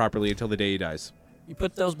bars in properly until the day he dies. You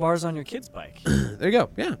put those bars on your kid's bike. There you go.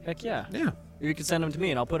 Yeah. Heck yeah. Yeah. You can send them to me,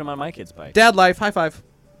 and I'll put them on my kid's bike. Dad life. High five.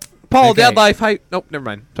 Paul, Okay. dad life. Hi. Nope. Never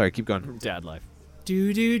mind. Sorry. Keep going. Dad life.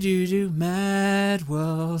 Do, mad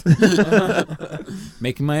world.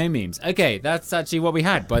 Making my own memes. Okay, that's actually what we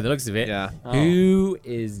had by the looks of it. Yeah. Who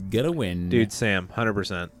is gonna win? Dude, Sam.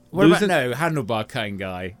 100%. What about handlebar cutting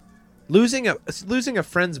guy? Losing a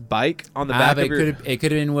friend's bike on the back But of your... it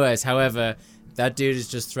could have been worse. However, that dude has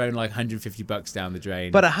just thrown like $150 down the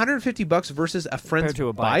drain. But $150 versus a friend's to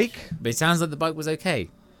a bike. But it sounds like the bike was okay.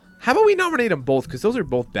 How about we nominate them both? Because those are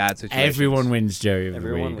both bad situations. Everyone wins, Joey. Of the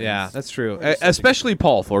Everyone week. wins. Yeah, that's true. Especially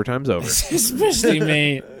Paul 4 times over. Especially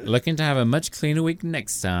me. Looking to have a much cleaner week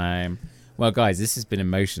next time. Well, guys, this has been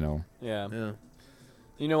emotional. Yeah. Yeah.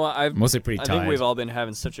 You know what? I'm also pretty I tired. think we've all been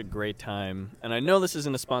having such a great time. And I know this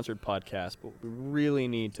isn't a sponsored podcast, but we really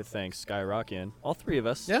need to thank Skyrockin, all three of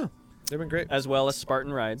us, Yeah, they've been great. as well as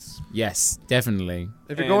Spartan Rides. Yes, definitely.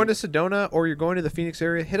 If you're And- going to Sedona or you're going to the Phoenix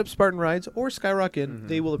area, hit up Spartan Rides or Skyrock-In.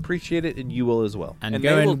 They will appreciate it, and you will as well. And And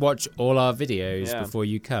go they and will- watch all our videos Yeah. before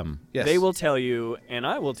you come. Yes. They will tell you, and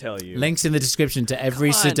I will tell you. Links in the description to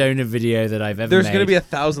every Come on. Sedona video that I've ever There's made. going to be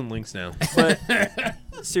 1,000 links now. But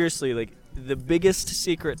seriously, like, the biggest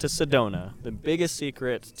secret to Sedona, the biggest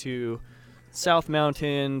secret to South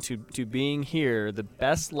Mountain, to being here, the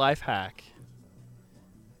best life hack,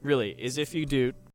 really, is if you do